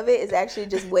part of it is actually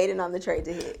just waiting on the trade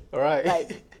to hit. Right.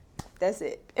 Like, that's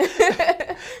it.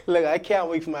 Look, I can't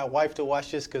wait for my wife to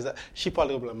watch this because she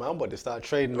probably gonna be like, "Man, I'm about to start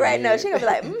trading." Right? No, she gonna be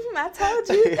like, "I told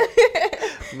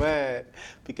you." Man,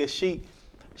 because she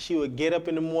would get up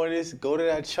in the mornings, go to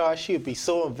that chart. She would be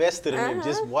so invested in it,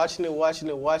 just watching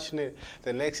it.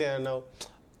 The next thing I know,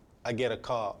 I get a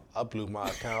call. I blew my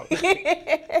account.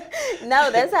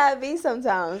 No, that's how it be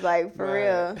sometimes. Like, for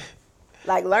real.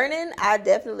 Like, learning, I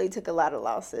definitely took a lot of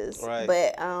losses. Right.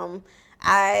 But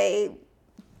I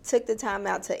took the time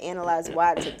out to analyze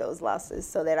why I took those losses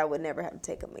so that I would never have to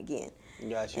take them again.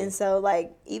 Gotcha. And so,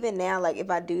 like, even now, like,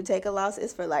 if I do take a loss,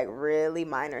 it's for, like, really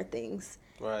minor things.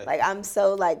 Right. Like, I'm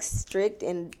so, like, strict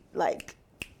and, like,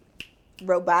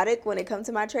 robotic when it comes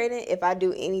to my trading. If I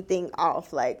do anything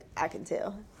off, like, I can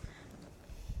tell.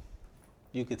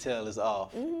 You could tell it's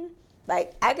off. Mm-hmm.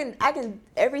 Like, I can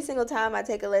every single time I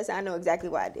take a lesson, I know exactly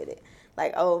why I did it.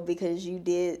 Like, oh, because you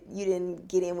didn't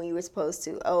get in when you were supposed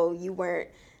to. Oh, you weren't,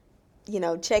 you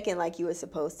know, checking like you were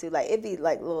supposed to. Like, it'd be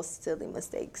like little silly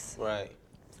mistakes. Right.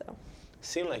 So.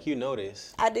 Seem like you know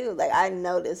this. I do. Like, I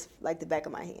know this like the back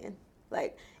of my hand.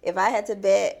 Like, if I had to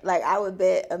bet, like, I would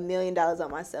bet $1 million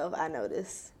on myself. I know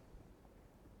this.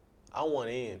 I want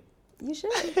in. You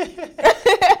should.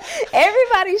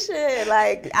 Everybody should.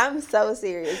 Like, I'm so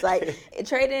serious. Like,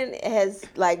 trading has,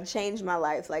 like, changed my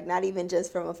life. Like, not even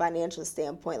just from a financial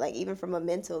standpoint, like, even from a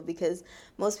mental, because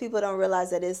most people don't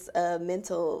realize that it's a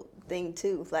mental thing,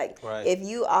 too. Like, if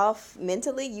you off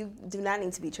mentally, you do not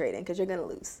need to be trading because you're going to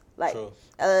lose. Like,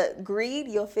 greed,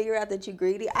 you'll figure out that you're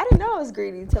greedy. I didn't know I was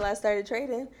greedy until I started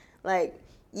trading. Like,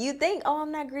 you think, oh,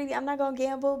 I'm not greedy, I'm not going to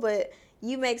gamble, but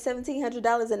you make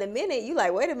 $1,700 in a minute, you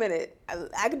like, wait a minute,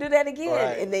 I can do that again.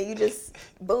 Right. And then you just,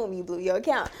 boom, you blew your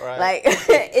account. Right. Like,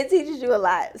 it teaches you a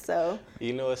lot, so.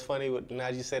 You know, it's funny, now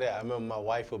you say that, I remember my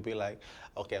wife would be like,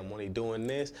 okay, I'm only doing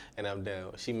this, and I'm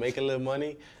down. She make a little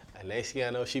money, and next thing I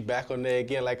know, she back on there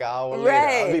again like an hour later.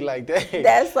 I'll be like, dang.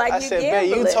 That's like, I said, man,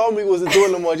 you told me wasn't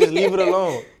doing no more, just leave it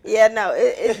alone. Yeah, no,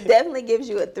 it definitely gives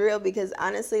you a thrill because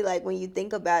honestly, like, when you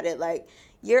think about it, like,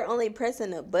 you're only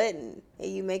pressing a button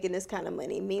and you making this kind of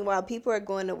money. Meanwhile, people are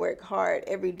going to work hard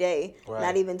every day,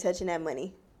 not even touching that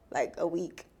money, like a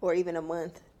week or even a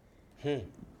month.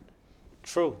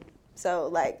 True. So,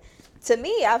 like, to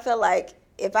me, I feel like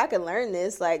if I could learn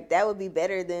this, like, that would be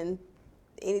better than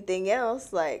anything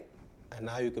else. Like, and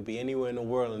now you could be anywhere in the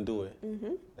world and do it.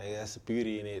 Like, that's the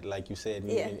beauty in it, like you said,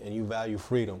 and you value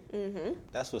freedom.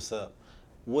 That's what's up.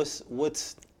 What's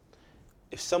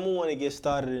if someone want to get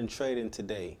started in trading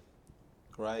today,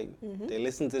 right? They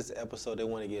listen to this episode, they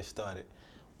want to get started.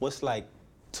 What's like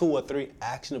 2 or 3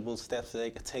 actionable steps that they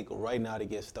could take right now to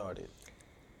get started?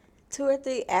 2 or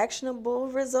 3 actionable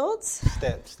results?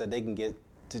 Steps that they can get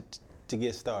to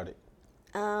get started.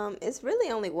 It's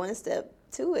really only one step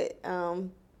to it.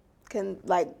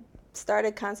 Start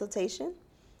a consultation,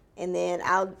 and then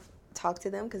I'll talk to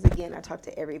them because again, I talk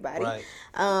to everybody. Right.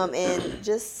 And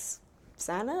just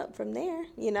sign up from there.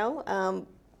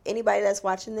 Anybody that's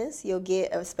watching this, you'll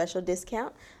get a special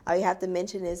discount. All you have to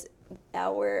mention is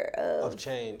Hour of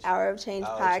Change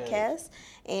podcast.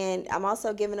 And I'm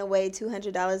also giving away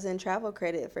 $200 in travel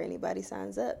credit for anybody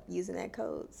signs up using that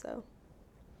code. So.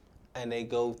 And they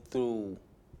go through.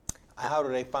 How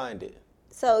do they find it?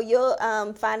 So you'll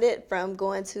find it from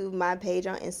going to my page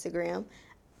on Instagram,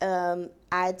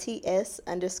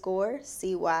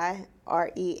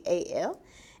 ITS_CYREAL.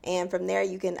 And from there,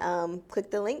 you can click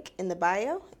the link in the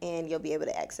bio, and you'll be able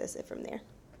to access it from there.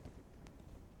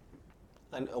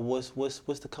 And what's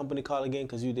the company called again?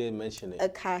 Because you did mention it.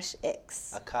 Akash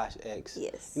X. Akash X.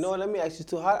 Yes. You know what? Let me ask you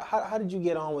too. How did you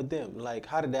get on with them? Like,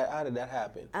 how did that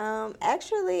happen?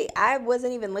 Actually, I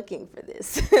wasn't even looking for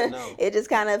this. No. It just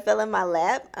kind of fell in my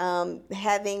lap.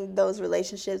 Having those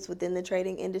relationships within the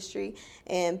trading industry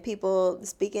and people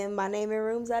speaking my name in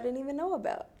rooms I didn't even know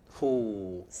about.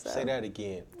 Ooh, say that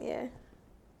again. Yeah.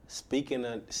 Speaking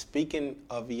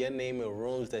of your name in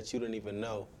rooms that you didn't even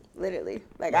know. Literally,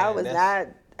 like Man, I was not.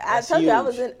 I told huge. you I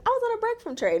was on a break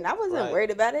from trading. I wasn't Right.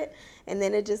 worried about it, and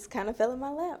then it just kind of fell in my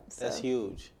lap. So. That's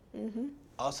huge. Mm-hmm.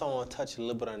 Also, I want to touch a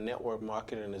little bit on network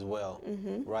marketing as well.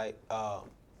 Mm-hmm. Right.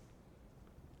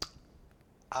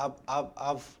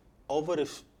 I've over the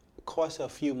course of a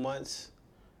few months,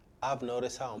 I've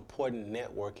noticed how important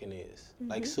networking is. Mm-hmm.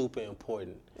 Like super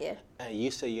important. Yeah. And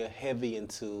you say you're heavy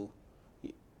into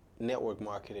network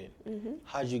marketing. Mm-hmm.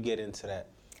 How'd you get into that?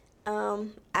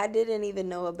 I didn't even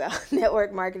know about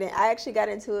network marketing. I actually got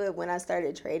into it when I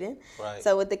started trading. Right.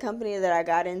 So with the company that I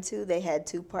got into, they had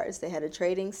two parts. They had a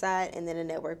trading side and then a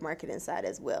network marketing side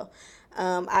as well.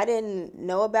 I didn't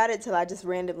know about it till I just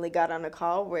randomly got on a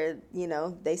call where,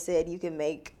 they said you can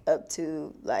make up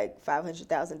to like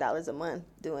 $500,000 a month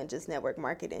doing just network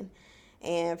marketing.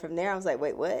 And from there, I was like,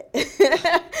 wait, what?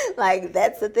 Like,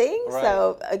 that's the thing? Right.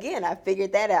 So, again, I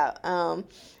figured that out.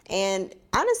 And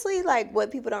honestly, like, what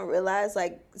people don't realize,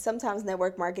 like, sometimes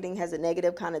network marketing has a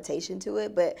negative connotation to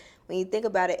it. But when you think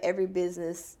about it, every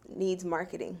business needs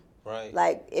marketing. Right.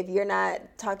 Like, if you're not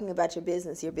talking about your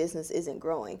business isn't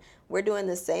growing. We're doing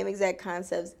the same exact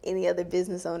concepts any other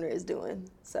business owner is doing.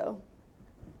 So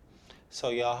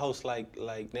y'all host, like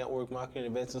network marketing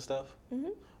events and stuff? Mm-hmm.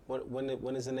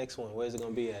 When is the next one? Where's it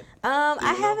gonna be at?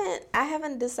 I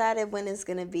haven't decided when it's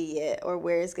gonna be yet or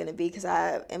where it's gonna be because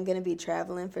I am gonna be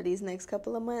traveling for these next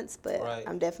couple of months. But right.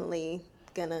 I'm definitely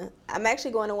I'm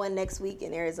actually going to one next week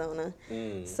in Arizona.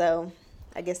 So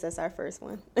I guess that's our first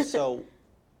one. So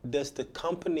does the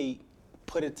company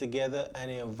put it together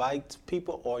and invite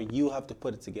people, or you have to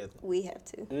put it together? We have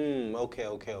to. Okay.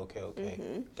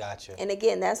 Mm-hmm. Gotcha. And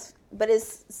again, but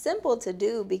it's simple to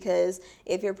do because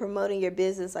if you're promoting your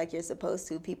business like you're supposed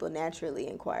to, people naturally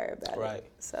inquire about it. Right.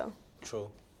 So True.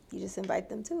 You just invite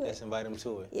them to it. Just invite them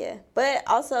to it. Yeah. But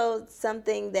also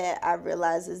something that I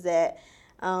realize is that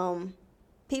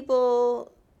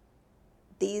people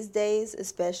these days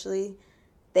especially,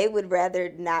 they would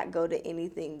rather not go to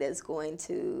anything that's going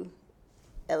to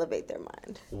elevate their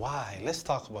mind. Why? Let's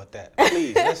talk about that.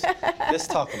 Please, let's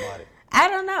talk about it. I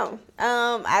don't know.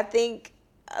 I think,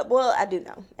 I do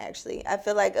know, actually. I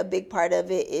feel like a big part of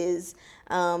it is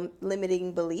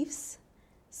limiting beliefs.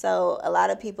 So a lot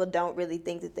of people don't really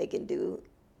think that they can do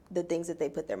the things that they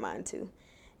put their mind to.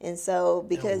 And so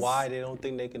because... And why they don't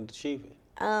think they can achieve it?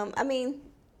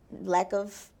 Lack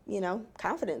of,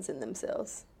 confidence in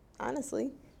themselves,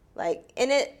 honestly. Like, and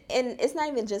it's not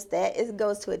even just that. It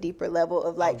goes to a deeper level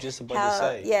of like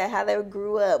how they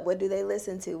grew up. What do they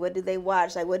listen to? What do they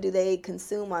watch? Like, what do they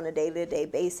consume on a day-to-day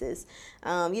basis?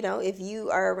 If you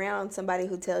are around somebody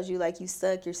who tells you like you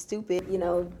suck, you're stupid,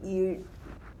 you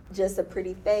just a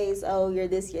pretty face. Oh, you're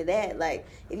this, you're that. Like,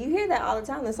 if you hear that all the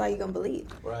time, that's all you're gonna believe.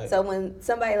 Right. So when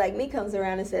somebody like me comes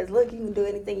around and says, "Look, you can do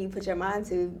anything you put your mind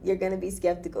to," you're gonna be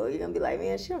skeptical. You're gonna be like,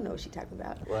 "Man, she don't know what she's talking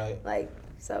about." Right. Like,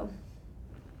 so.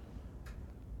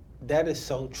 That is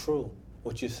so true,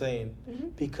 what you're saying, Mm-hmm.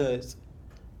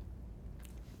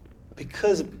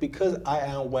 because I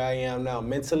am where I am now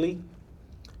mentally.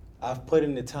 I've put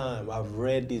in the time. I've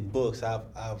read these books. I've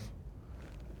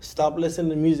stopped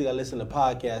listening to music. I listen to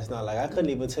podcasts now. Like, I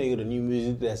couldn't even tell you the new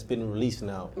music that's been released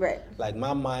now. Right. Like,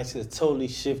 my mindset is totally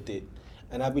shifted,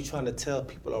 and I be trying to tell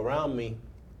people around me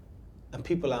and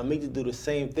people I meet to do the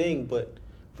same thing, but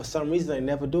for some reason they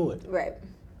never do it. Right.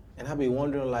 And I be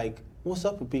wondering, like, what's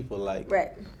up with people? Like,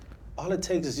 right. All it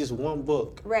takes is just one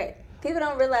book. Right. People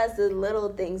don't realize the little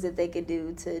things that they could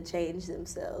do to change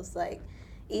themselves. Like,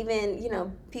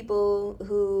 even, people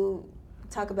who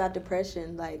talk about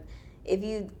depression, like, if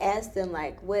you ask them,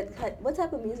 like, what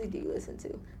type of music do you listen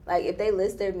to? Like, if they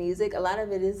list their music, a lot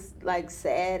of it is, like,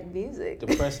 sad music.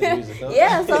 Depressing music, huh?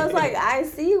 Yeah, so it's like, I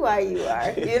see why you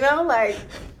are, like,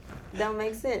 don't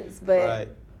make sense. But right.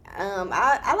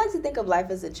 I like to think of life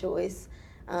as a choice.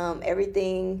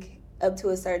 Everything up to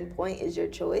a certain point is your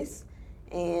choice.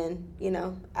 And,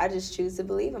 I just choose to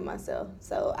believe in myself.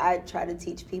 So I try to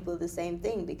teach people the same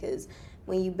thing, because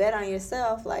when you bet on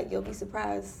yourself, like, you'll be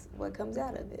surprised what comes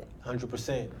out of it.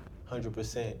 100%.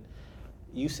 100%.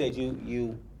 You said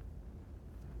you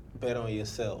bet on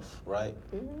yourself, right?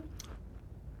 Mm-hmm.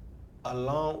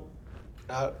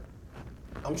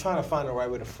 I'm trying to find the right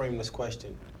way to frame this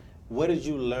question. Where did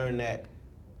you learn that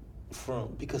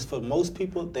from? Because for most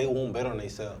people, they won't bet on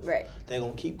themselves. Right. They're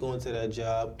going to keep going to their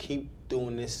job, keep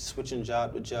doing this, switching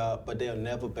job to job, but they'll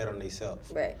never bet on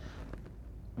themselves. Right.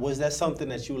 Was that something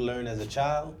that you learned as a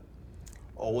child?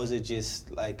 Or was it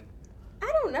just like...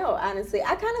 I don't know, honestly.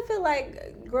 I kind of feel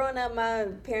like growing up, my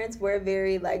parents were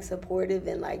very, like, supportive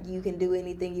and, like, you can do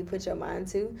anything you put your mind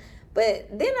to. But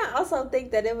then I also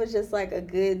think that it was just, like, a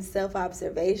good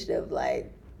self-observation of,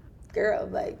 like, girl,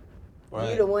 like,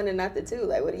 right. You the one and not the two.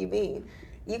 Like, what do you mean?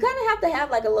 You kind of have to have,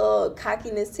 like, a little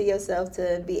cockiness to yourself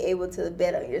to be able to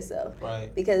bet on yourself.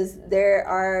 Right. Because there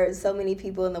are so many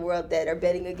people in the world that are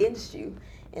betting against you.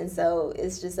 And so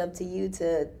it's just up to you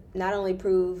to not only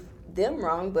prove them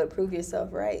wrong, but prove yourself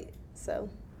right. So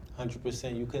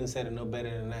 100%. You couldn't say it no better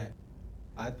than that.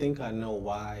 I think I know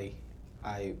why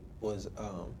I was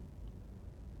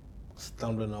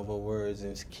stumbling over words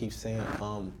and keep saying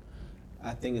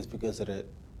I think it's because of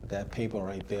that paper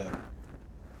right there.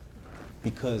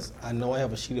 Because I know I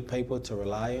have a sheet of paper to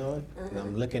rely on, and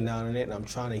I'm looking down on it, and I'm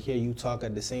trying to hear you talk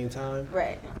at the same time.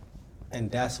 Right. And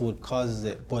that's what causes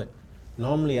it. But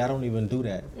normally I don't even do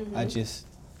that. I just,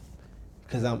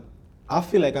 because I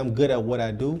feel like I'm good at what I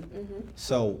do,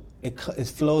 so it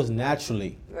flows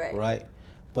naturally, right?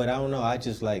 But I don't know, I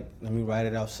just like, let me write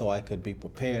it out so I could be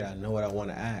prepared. I know what I want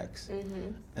to ask.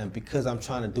 And because I'm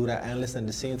trying to do that and listen at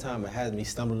the same time, it has me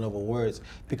stumbling over words.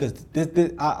 Because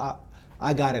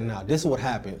I got it now. This is what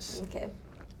happens. Okay.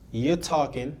 You're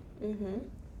talking.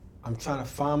 I'm trying to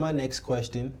find my next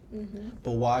question.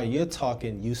 But while you're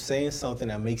talking, you saying something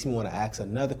that makes me want to ask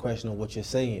another question on what you're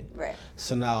saying. Right.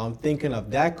 So now I'm thinking of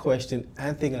that question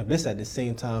and thinking of this at the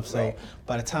same time. So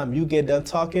by the time you get done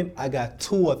talking, I got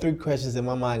 2 or 3 questions in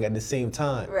my mind at the same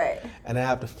time. Right. And I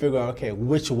have to figure out, okay,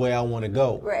 which way I want to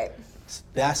go. Right.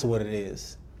 That's what it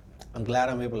is. I'm glad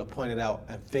I'm able to point it out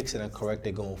and fix it and correct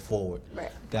it going forward. Right.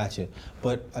 Gotcha.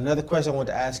 But another question I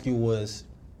wanted to ask you was,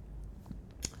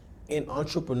 in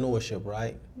entrepreneurship,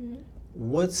 right?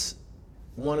 What's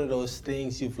one of those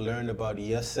things you've learned about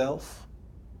yourself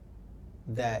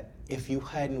that if you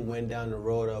hadn't went down the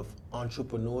road of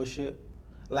entrepreneurship,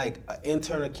 like an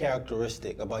internal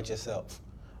characteristic about yourself,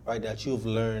 right, that you've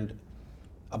learned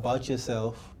about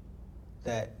yourself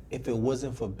that if it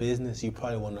wasn't for business, you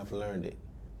probably wouldn't have learned it?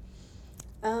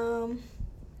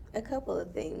 A couple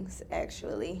of things,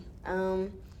 actually.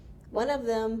 One of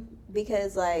them,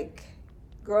 because, like,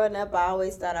 growing up, I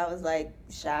always thought I was, like,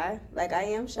 shy. Like, I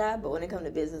am shy, but when it comes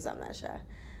to business, I'm not shy.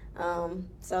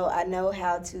 So I know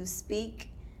how to speak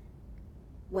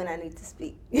when I need to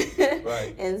speak.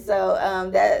 Right. And so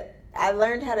that I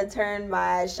learned how to turn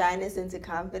my shyness into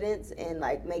confidence and,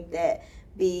 like, make that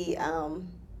be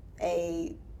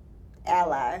a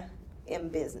ally in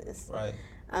business. Right.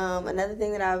 Another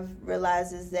thing that I've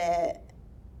realized is that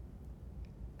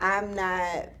I'm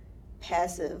not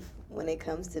passive when it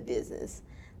comes to business.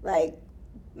 Like,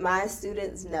 my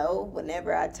students know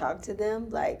whenever I talk to them,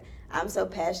 like, I'm so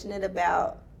passionate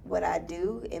about what I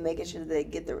do and making sure they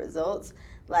get the results.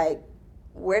 Like,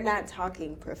 we're not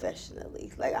talking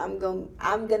professionally. Like, I'm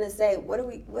gonna say, what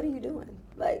are you doing?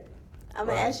 Like, I'm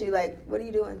gonna ask you, like, what are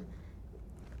you doing?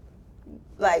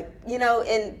 Like,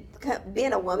 and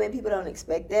being a woman, people don't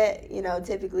expect that.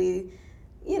 Typically,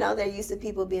 they're used to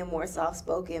people being more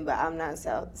soft-spoken, but I'm not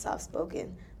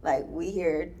soft-spoken. Like, we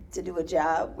here to do a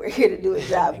job. We're here to do a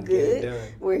job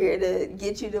good. We're here to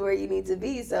get you to where you need to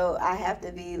be. So I have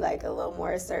to be, like, a little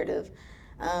more assertive.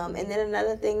 And then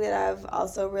another thing that I've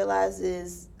also realized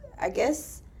is, I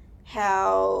guess,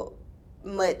 how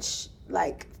much,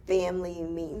 like, family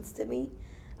means to me.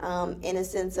 In a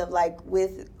sense of, like,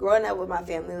 with growing up with my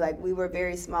family, like, we were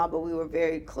very small, but we were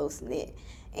very close-knit.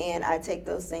 And I take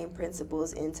those same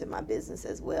principles into my business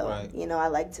as well. Right. I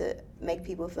like to make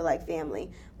people feel like family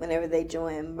whenever they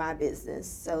join my business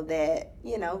so that,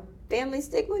 families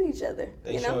stick with each other.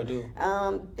 They sure do.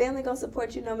 Family gonna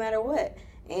support you no matter what.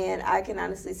 And I can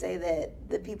honestly say that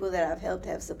the people that I've helped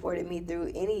have supported me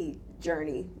through any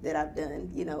journey that I've done,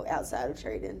 outside of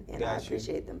trading, and I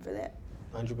appreciate them for that.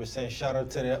 100%. Shout out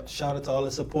to all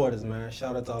the supporters, man.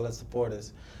 Shout out to all the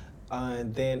supporters.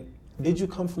 And then, did you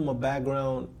come from a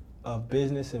background of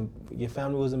business, and your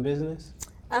family was in business?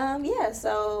 Yeah.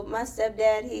 So my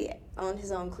stepdad, he owned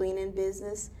his own cleaning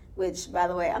business, which, by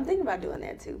the way, I'm thinking about doing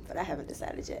that too, but I haven't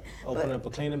decided yet. Open up a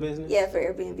cleaning business? Yeah, for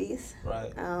Airbnbs.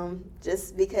 Right.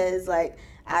 Just because,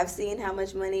 I've seen how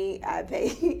much money I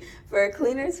pay for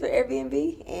cleaners for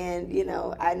Airbnb,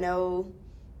 and, I know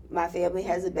my family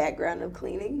has a background of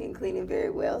cleaning and cleaning very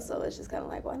well, so it's just kind of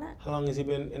like, why not? How long has he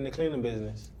been in the cleaning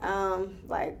business?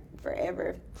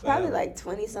 Forever. Probably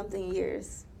 20-something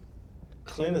years.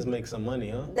 Cleaners make some money,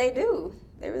 huh? They do.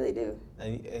 They really do.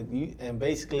 And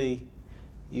basically,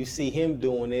 you see him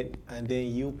doing it, and then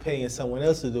you paying someone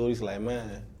else to do it. He's like,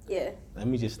 man, yeah, let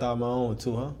me just start my own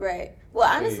too, huh? Right. Well,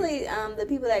 honestly, the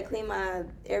people that clean my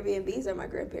Airbnbs are my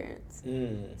grandparents.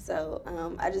 So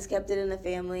I just kept it in the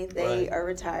family. They are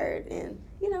retired, and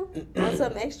want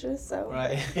some extra. So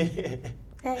right.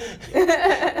 Hey.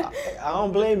 I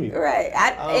don't blame you. Right.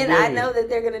 I know that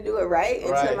they're gonna do it right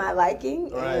and to my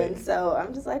liking, and so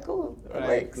I'm just like, cool. It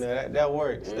works. No, that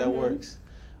works. Mm-hmm. That works.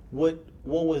 What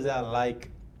was that like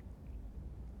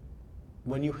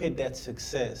when you hit that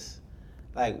success?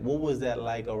 What was that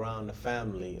like around the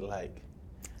family?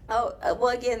 Oh, well,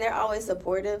 again, they're always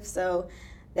supportive, so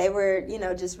they were,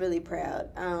 just really proud.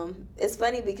 It's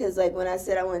funny because, when I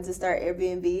said I wanted to start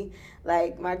Airbnb,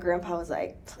 my grandpa was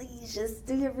like, please just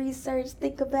do your research,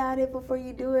 think about it before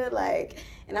you do it,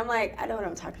 and I'm like, I know what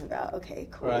I'm talking about. Okay,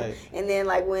 cool. Right. And then,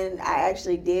 when I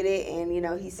actually did it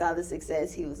and, he saw the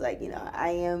success, he was like, I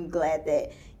am glad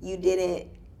that you didn't,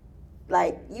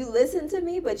 you listened to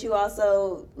me, but you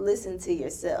also listened to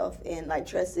yourself and,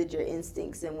 trusted your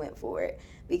instincts and went for it.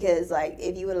 Because,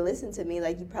 if you would have listened to me,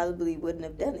 you probably wouldn't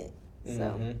have done it. So.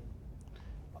 Mm-hmm.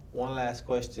 One last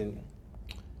question.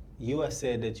 You have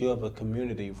said that you have a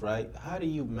community, right? How do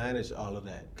you manage all of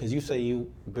that? Because you say you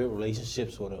build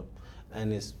relationships with them,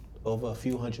 and it's over a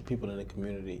few hundred people in the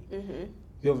community. Mm-hmm.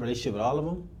 You have a relationship with all of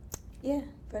them? Yeah,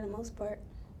 for the most part.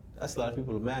 That's a lot of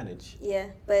people to manage. Yeah,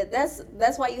 but that's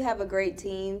why you have a great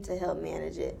team to help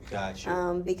manage it.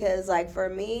 Gotcha. Because for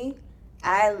me,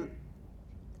 I'm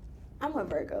a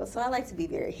Virgo, so I like to be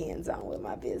very hands-on with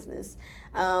my business.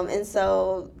 And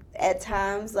so at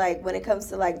times, when it comes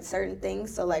to certain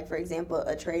things, so for example,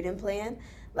 a trading plan,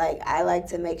 I like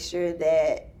to make sure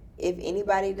that if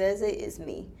anybody does it, it's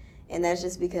me. And that's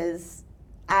just because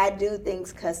I do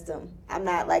things custom. I'm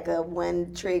not a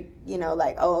one trick,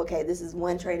 this is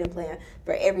one trading plan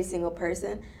for every single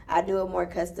person. I do it more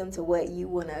custom to what you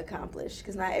want to accomplish,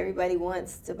 because not everybody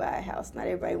wants to buy a house. Not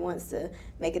everybody wants to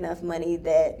make enough money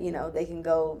that, they can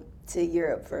go to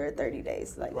Europe for 30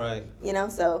 days. Right.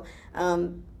 So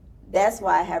that's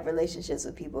why I have relationships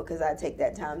with people, because I take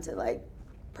that time to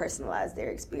personalize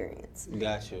their experience.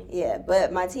 Gotcha. Yeah,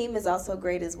 but my team is also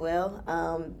great as well.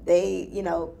 They,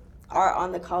 are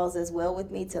on the calls as well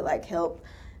with me to help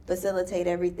facilitate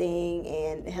everything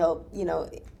and help,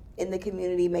 in the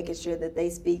community, making sure that they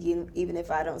speak even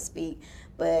if I don't speak.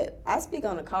 But I speak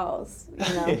on the calls,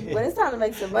 when it's time to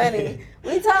make some money,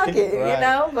 we talking,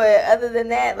 right. But other than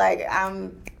that,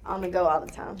 I'm on the go all the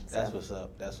time. So. That's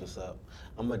what's up.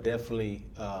 I'm gonna definitely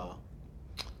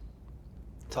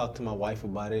talk to my wife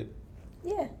about it.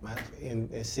 Yeah.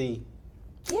 And see.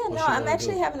 Yeah, no, I'm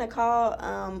actually having a call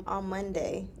on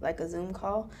Monday, a Zoom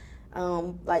call,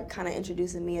 kind of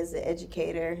introducing me as the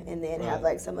educator, and then have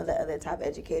some of the other top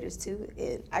educators too.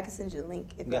 I can send you the link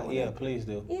if you want. Yeah, please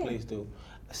do. Yeah. Please do.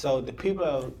 So the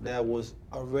people that was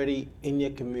already in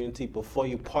your community before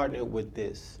you partnered with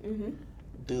this,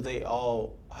 do they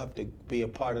all have to be a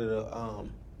part of the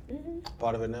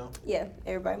part of it now? Yeah,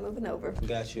 everybody moving over.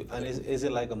 Got you. And is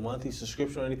it a monthly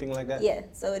subscription or anything like that? Yeah,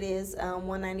 so it is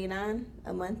 $199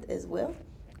 a month as well,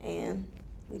 and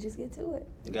we just get to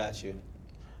it. Got you.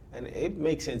 And it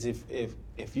makes sense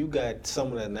if you got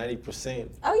some of that 90%.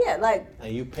 Oh yeah,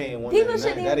 and you paying $199. People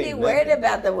shouldn't even be worried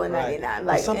about the $199. Right.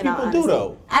 But some people do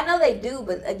though. I know they do,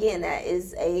 but again, that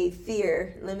is a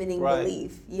fear limiting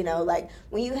belief.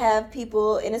 When you have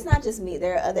people, and it's not just me.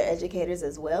 There are other educators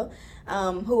as well,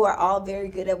 who are all very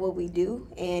good at what we do,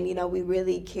 and we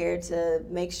really care to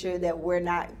make sure that we're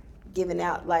not giving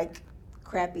out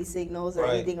crappy signals or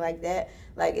anything like that.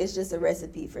 It's just a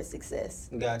recipe for success.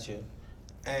 Gotcha.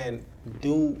 And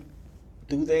do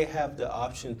they have the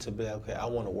option to be okay, I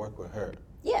want to work with her?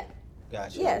 Yeah.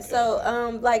 Gotcha. Yeah. Okay.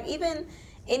 So even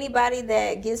anybody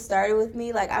that gets started with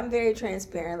me, like, I'm very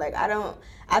transparent. Like,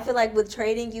 I feel like with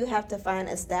trading, you have to find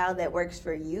a style that works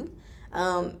for you.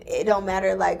 It don't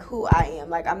matter like who I am.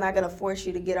 Like, I'm not gonna force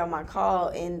you to get on my call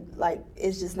and like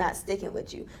it's just not sticking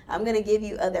with you. I'm gonna give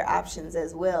you other options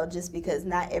as well, just because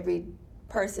not every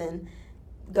person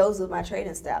goes with my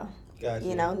trading style. Gotcha.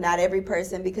 You know, not every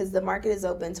person, because the market is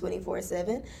open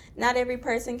 24/7. Not every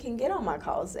person can get on my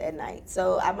calls at night.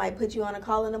 So I might put you on a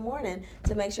call in the morning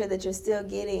to make sure that you're still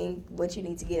getting what you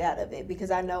need to get out of it, because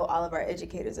I know all of our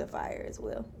educators are fire as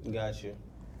well. Got you.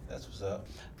 That's what's up.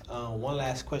 One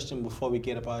last question before we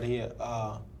get up out of here.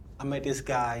 I met this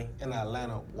guy in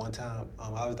Atlanta one time.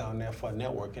 I was down there for a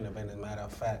networking event, as a matter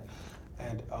of fact.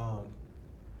 And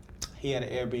he had an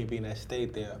Airbnb and I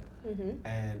stayed there. Mm-hmm.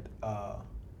 And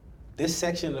this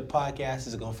section of the podcast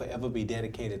is going to forever be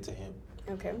dedicated to him.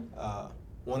 Okay.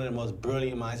 One of the most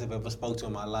brilliant minds I've ever spoke to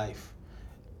in my life.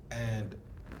 And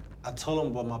I told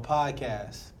him about my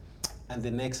podcast. And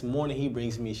the next morning he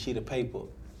brings me a sheet of paper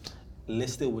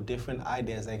listed with different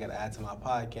ideas I could add to my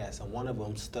podcast, and one of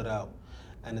them stood out,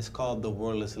 and it's called The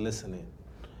World is Listening.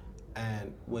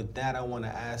 And with that, I want to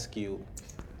ask you,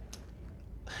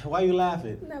 why are you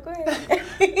laughing? No, go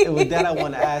ahead. With that, I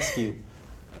want to ask you,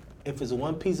 if it's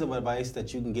one piece of advice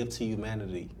that you can give to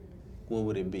humanity, what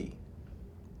would it be?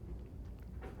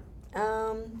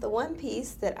 The one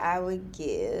piece that I would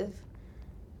give,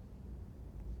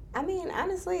 I mean,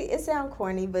 honestly, it sounds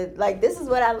corny, but like, this is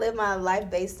what I live my life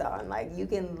based on. Like, you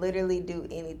can literally do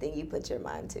anything you put your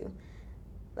mind to.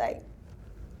 Like,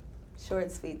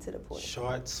 short, sweet, to the point.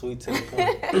 Short, sweet, to the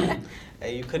point.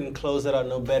 Hey, you couldn't close it out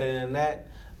no better than that.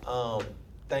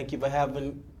 Thank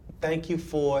you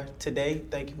for today.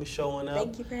 Thank you for showing up.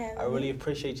 Thank you for having me. I really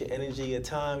appreciate your energy, your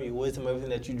time, your wisdom, everything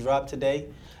that you dropped today.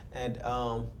 And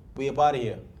we up out of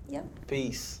here. Yep.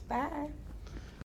 Peace. Bye.